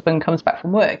wife when the husband comes back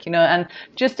from work, you know, and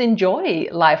just enjoy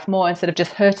life more instead of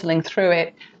just hurtling through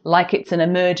it like it's an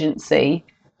emergency.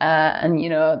 And, you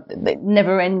know, the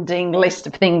never-ending list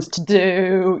of things to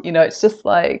do, you know, it's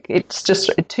just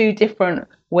two different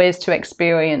ways to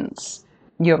experience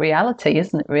your reality,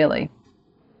 isn't it, really?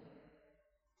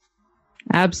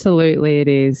 Absolutely, it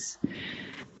is.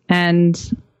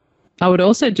 And I would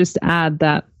also just add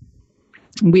that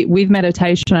with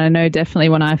meditation, I know definitely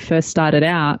when I first started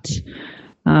out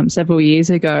several years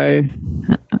ago,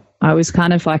 I was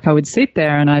kind of like, I would sit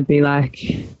there and I'd be like,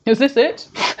 is this it?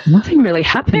 Nothing really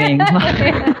happening.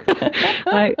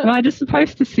 Like, am I just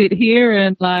supposed to sit here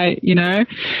and, like, you know?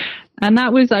 And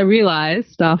that was, I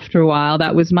realized after a while,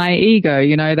 that was my ego,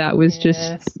 you know, that was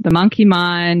just the monkey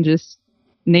mind just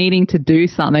needing to do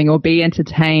something or be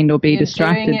entertained or be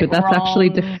distracted. But that's actually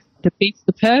defeats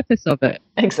the purpose of it.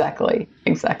 Exactly.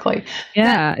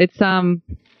 Yeah, it's go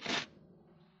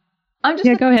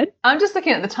ahead. I'm just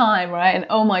looking at the time, right? And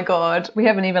oh my God, we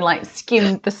haven't even like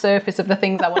skimmed the surface of the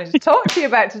things I wanted to talk to you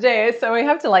about today. So we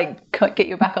have to like get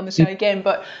you back on the show again.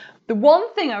 But the one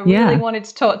thing I really wanted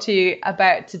to talk to you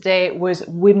about today was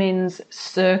women's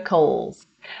circles.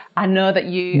 I know that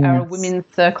you are a women's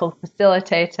circle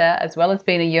facilitator, as well as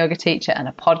being a yoga teacher and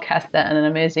a podcaster and an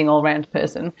amazing all-round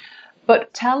person.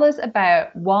 But tell us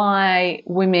about why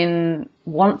women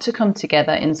want to come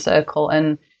together in circle,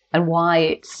 and why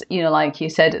it's, you know, like you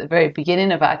said at the very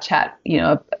beginning of our chat,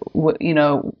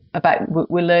 about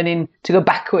we're learning to go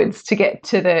backwards to get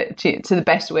to the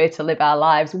best way to live our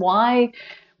lives. Why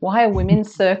are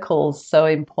women's circles so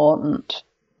important?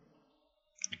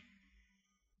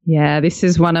 Yeah, this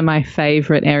is one of my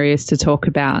favorite areas to talk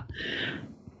about.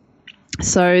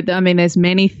 So, I mean, there's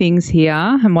many things here,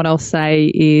 and what I'll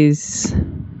say is,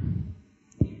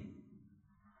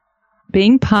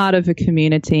 being part of a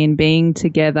community and being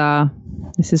together,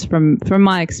 this is from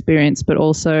my experience, but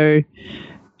also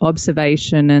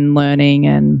observation and learning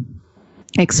and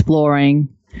exploring,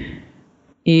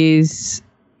 is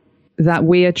that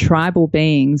we are tribal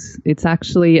beings. It's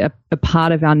actually a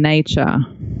part of our nature,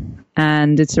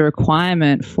 and it's a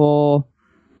requirement for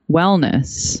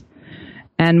wellness.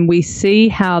 And we see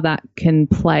how that can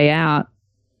play out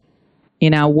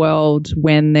in our world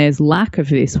when there's lack of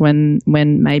this, when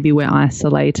maybe we're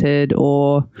isolated,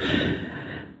 or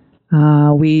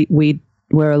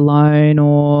we're alone,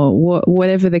 or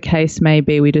whatever the case may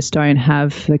be. We just don't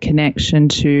have the connection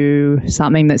to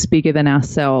something that's bigger than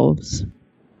ourselves.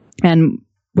 And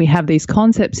we have these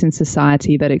concepts in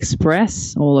society that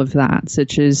express all of that,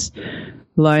 such as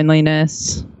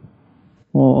loneliness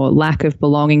or lack of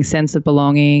belonging, sense of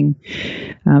belonging,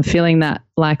 feeling that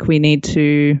like we need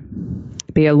to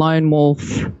be a lone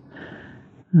wolf.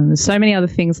 There's so many other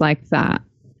things like that.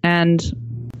 And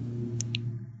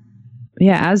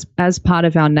yeah, as part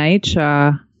of our nature,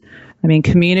 I mean,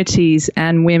 communities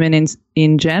and women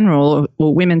in general,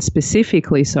 or women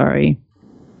specifically,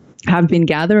 have been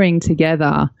gathering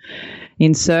together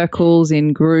in circles,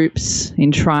 in groups,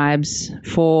 in tribes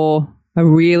for a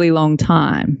really long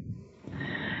time.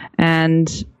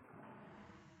 And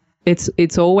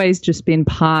it's always just been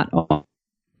part of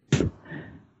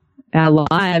our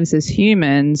lives as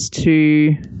humans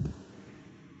to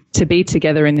be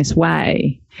together in this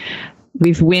way.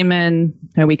 With women,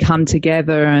 we come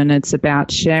together and it's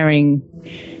about sharing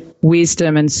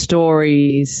wisdom and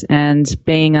stories and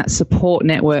being that support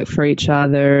network for each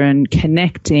other and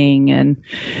connecting and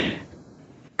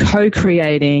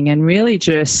co-creating and really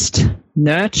just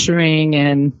nurturing,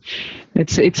 and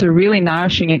it's a really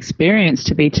nourishing experience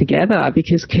to be together,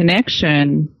 because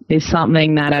connection is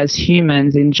something that as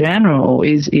humans in general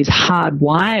is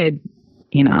hardwired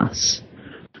in us.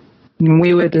 And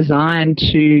we were designed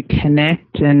to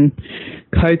connect and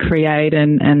co-create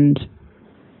and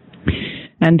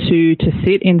to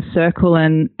sit in circle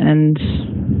and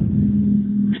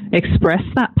express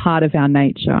that part of our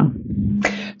nature.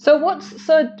 So what's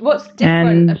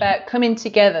different about coming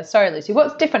together? Sorry, Lucy.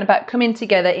 What's different about coming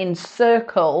together in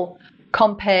circle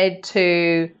compared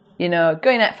to,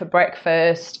 going out for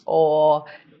breakfast or,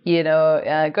 going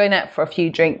out for a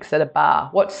few drinks at a bar?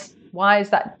 Why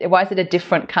is it a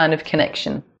different kind of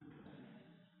connection?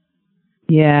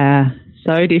 Yeah,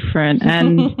 so different.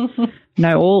 And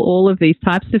no, all of these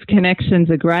types of connections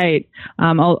are great.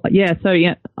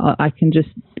 I can just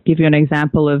give you an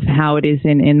example of how it is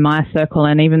in my circle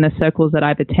and even the circles that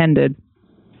I've attended.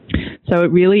 So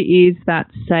it really is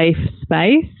that safe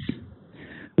space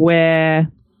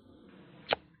where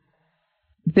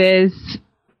there's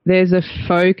a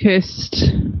focused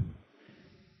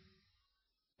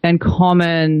and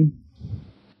common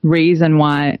reason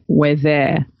why we're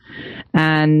there.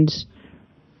 And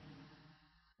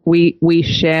we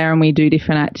share and we do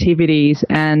different activities,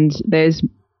 and there's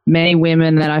many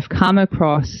women that I've come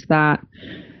across that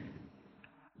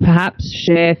perhaps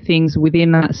share things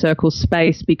within that circle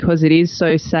space because it is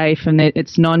so safe and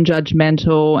it's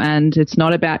non-judgmental, and it's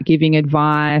not about giving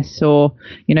advice or,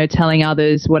 telling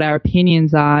others what our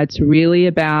opinions are. It's really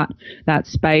about that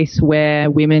space where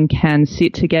women can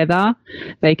sit together,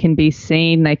 they can be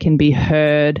seen, they can be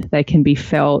heard, they can be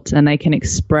felt, and they can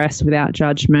express without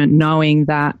judgment, knowing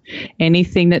that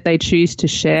anything that they choose to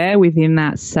share within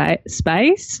that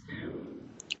space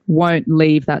won't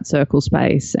leave that circle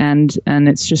space, and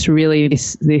it's just really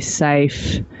this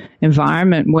safe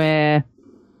environment where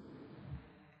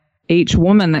each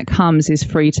woman that comes is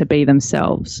free to be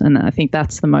themselves. And I think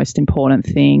that's the most important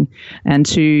thing, and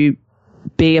to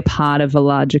be a part of a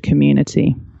larger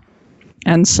community.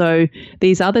 And so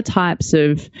these other types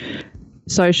of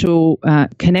social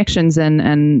connections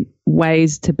and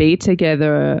ways to be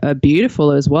together are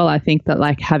beautiful as well. I think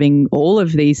that having all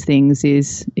of these things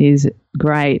is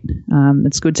great.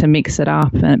 It's good to mix it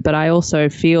up, but I also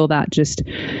feel that just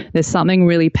there's something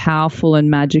really powerful and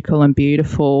magical and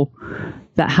beautiful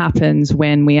that happens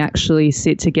when we actually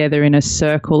sit together in a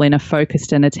circle in a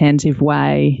focused and attentive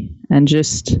way and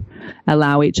just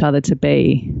allow each other to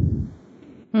be.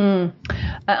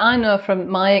 I know from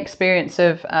my experience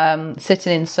of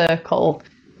sitting in circle,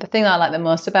 the thing I like the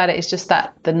most about it is just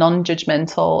that the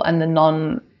non-judgmental and the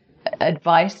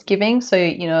non-advice giving.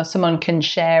 So, someone can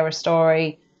share a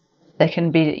story. There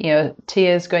can be,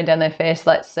 tears going down their face,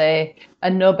 let's say,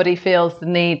 and nobody feels the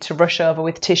need to rush over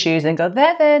with tissues and go,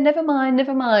 there, never mind.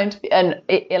 And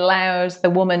it allows the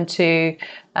woman to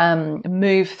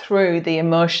move through the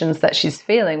emotions that she's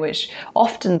feeling, which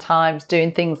oftentimes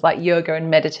doing things like yoga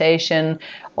and meditation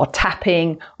or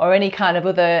tapping or any kind of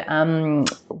other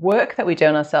work that we do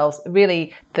on ourselves,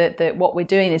 really what we're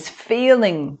doing is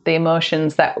feeling the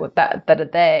emotions that are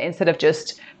there instead of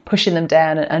just pushing them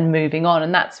down and moving on.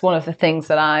 And that's one of the things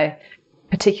that I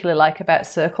particularly like about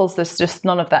circles. There's just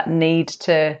none of that need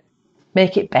to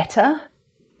make it better.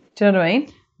 Do you know what I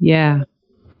mean? Yeah,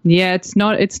 it's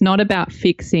not about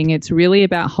fixing. It's really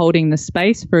about holding the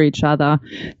space for each other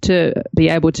to be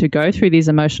able to go through these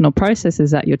emotional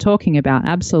processes that you're talking about.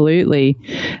 Absolutely.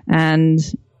 And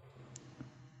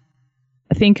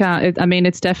I think,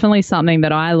 it's definitely something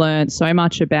that I learned so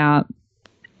much about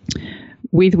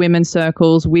with women's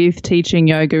circles, with teaching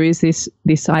yoga, is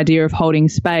this idea of holding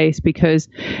space, because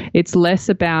it's less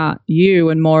about you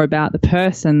and more about the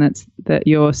person that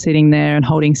you're sitting there and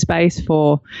holding space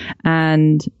for.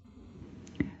 And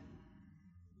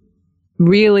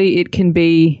really it can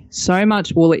be so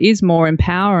much, it is more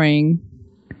empowering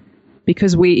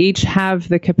because we each have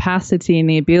the capacity and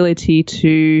the ability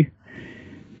to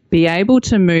be able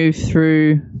to move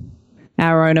through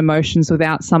our own emotions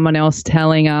without someone else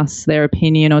telling us their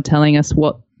opinion or telling us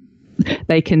what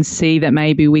they can see that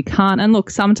maybe we can't. And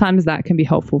look, sometimes that can be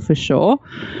helpful for sure.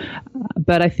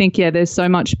 But I think, there's so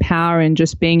much power in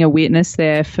just being a witness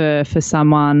there for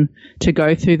someone to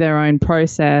go through their own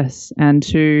process and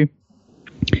to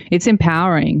it's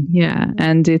empowering,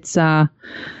 and it's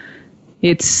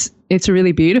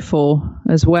really beautiful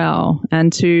as well.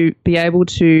 And to be able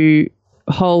to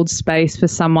hold space for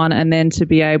someone and then to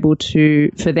be able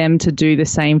for them to do the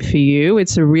same for you,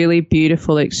 it's a really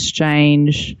beautiful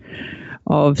exchange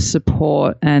of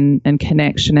support and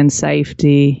connection and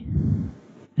safety.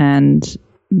 And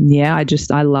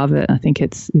I love it. I think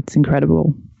it's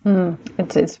incredible.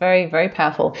 It's very, very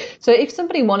powerful. So if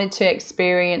somebody wanted to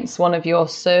experience one of your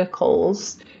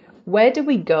circles, where do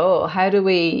we go? How do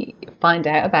we find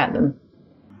out about them?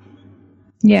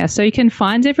 Yeah, so you can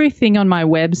find everything on my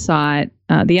website.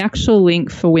 The actual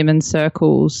link for women's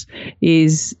circles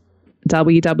is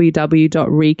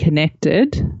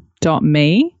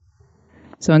www.reconnected.me.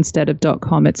 So instead of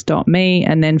 .com, it's .me,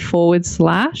 and then /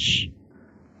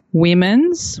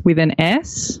 women's with an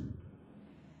S -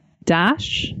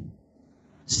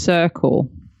 circle.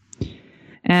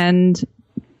 And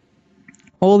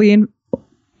all the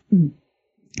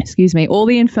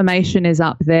information is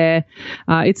up there.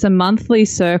 It's a monthly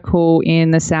circle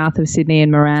in the south of Sydney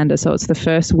and Miranda, so it's the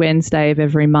first Wednesday of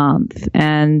every month,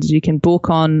 and you can book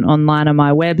online on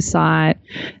my website.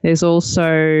 There's also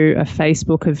a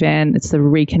Facebook event. It's the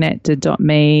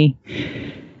reconnected.me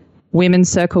Women's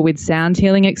Circle with Sound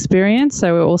Healing Experience.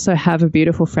 So we also have a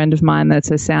beautiful friend of mine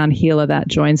that's a sound healer that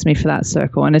joins me for that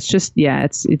circle. And it's just,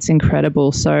 it's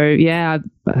incredible. So,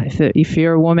 if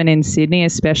you're a woman in Sydney,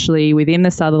 especially within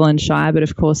the Sutherland Shire, but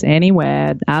of course anywhere,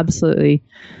 I'd absolutely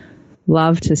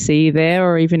love to see you there.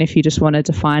 Or even if you just wanted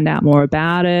to find out more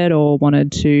about it or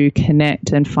wanted to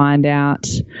connect and find out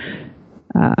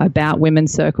about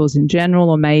women's circles in general,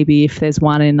 or maybe if there's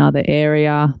one in another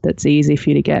area that's easy for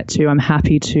you to get to, I'm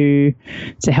happy to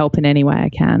help in any way I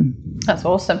can. That's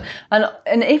awesome. And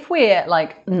if we're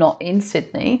like not in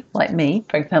Sydney, like me,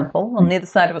 for example, on the other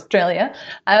side of Australia,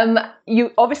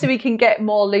 we can get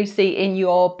more Lucy in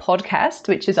your podcast,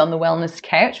 which is on the Wellness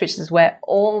Couch, which is where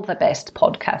all the best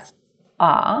podcasts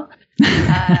are.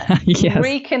 Yes.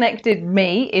 Reconnected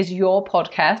Me is your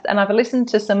podcast, and I've listened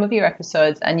to some of your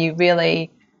episodes, and you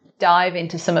really dive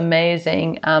into some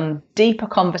amazing deeper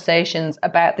conversations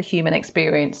about the human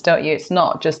experience, don't you? It's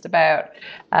not just about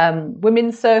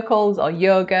women's circles or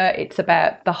yoga. It's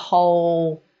about the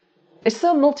whole, it's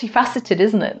so multifaceted,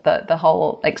 isn't it, the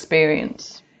whole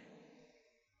experience?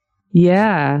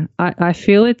 Yeah, I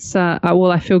feel it's,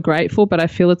 I feel grateful, but I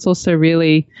feel it's also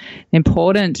really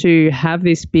important to have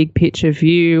this big picture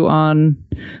view on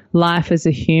life as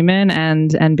a human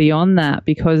and beyond that,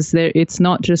 because it's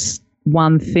not just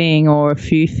one thing or a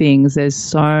few things. There's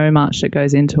so much that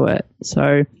goes into it.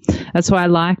 So that's why I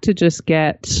like to just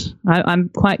I'm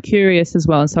quite curious as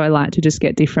well. And so I like to just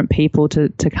get different people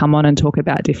to come on and talk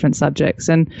about different subjects.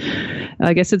 And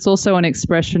I guess it's also an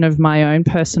expression of my own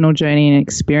personal journey and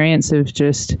experience of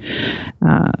just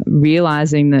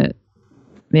realizing that,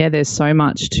 there's so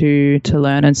much to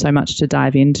learn and so much to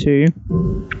dive into.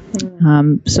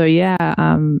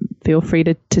 Feel free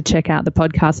to check out the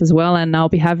podcast as well, and I'll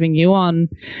be having you on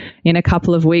in a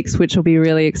couple of weeks, which will be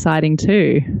really exciting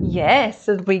too. Yes,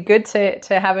 it'll be good to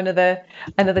have another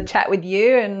chat with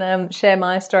you and share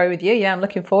my story with you. Yeah, I'm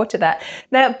looking forward to that.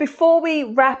 Now, before we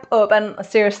wrap up, and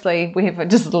seriously, we have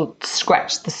just a little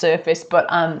scratched the surface,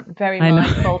 but I'm very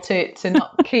mindful to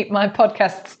not keep my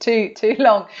podcasts too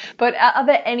long. But are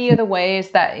there any other ways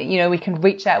that we can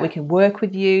reach out, we can work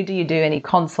with you? Do you do any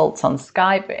consults on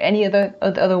Skype? Any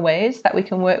other ways that we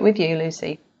can work with you,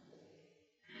 Lucy?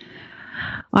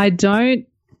 I don't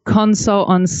consult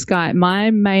on Skype. My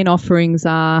main offerings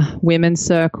are women's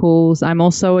circles. I'm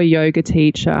also a yoga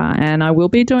teacher, and I will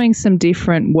be doing some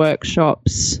different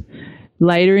workshops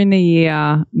later in the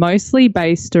year, mostly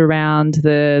based around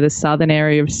the southern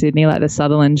area of Sydney, like the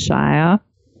Sutherland Shire.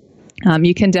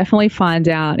 You can definitely find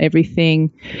out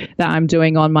everything that I'm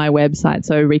doing on my website,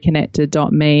 so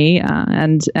reconnected.me,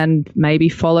 and maybe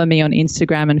follow me on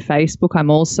Instagram and Facebook. I'm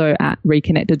also at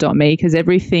reconnected.me, because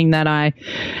everything that I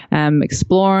am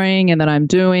exploring and that I'm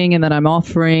doing and that I'm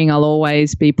offering, I'll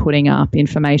always be putting up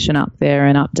information up there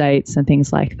and updates and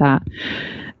things like that.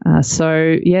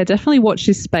 So definitely watch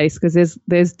this space, because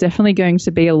there's definitely going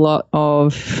to be a lot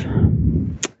of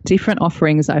different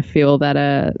offerings, I feel, that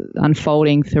are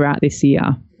unfolding throughout this year.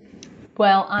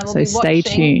 Well, I will be watching. Stay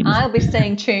tuned. I'll be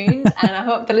staying tuned, and I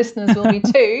hope the listeners will be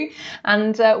too.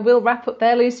 And we'll wrap up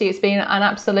there, Lucy. It's been an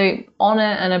absolute honour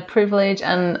and a privilege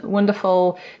and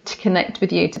wonderful to connect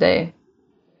with you today.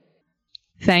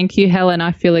 Thank you, Helen.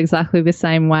 I feel exactly the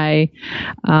same way.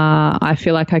 I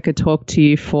feel like I could talk to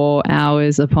you for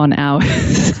hours upon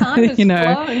hours. Time has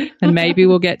flown. And maybe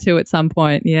we'll get to at some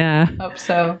point. Yeah. Hope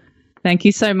so. Thank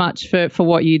you so much for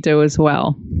what you do as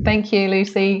well. Thank you,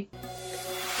 Lucy.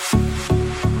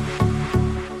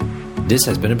 This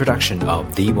has been a production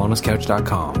of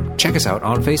TheWellnessCouch.com. Check us out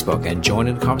on Facebook and join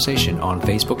in the conversation on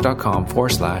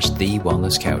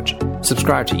Facebook.com/TheWellnessCouch.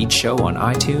 Subscribe to each show on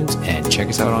iTunes and check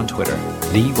us out on Twitter.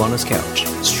 The Wellness Couch,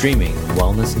 streaming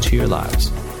wellness into your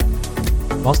lives.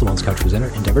 Whilst the Wellness Couch presenter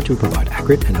endeavor to provide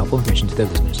accurate and helpful information to their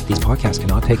listeners, these podcasts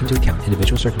cannot take into account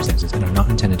individual circumstances and are not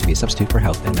intended to be a substitute for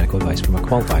health and medical advice from a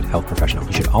qualified health professional.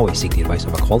 You should always seek the advice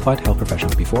of a qualified health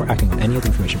professional before acting on any of the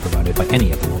information provided by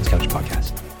any of the Wellness Couch podcasts.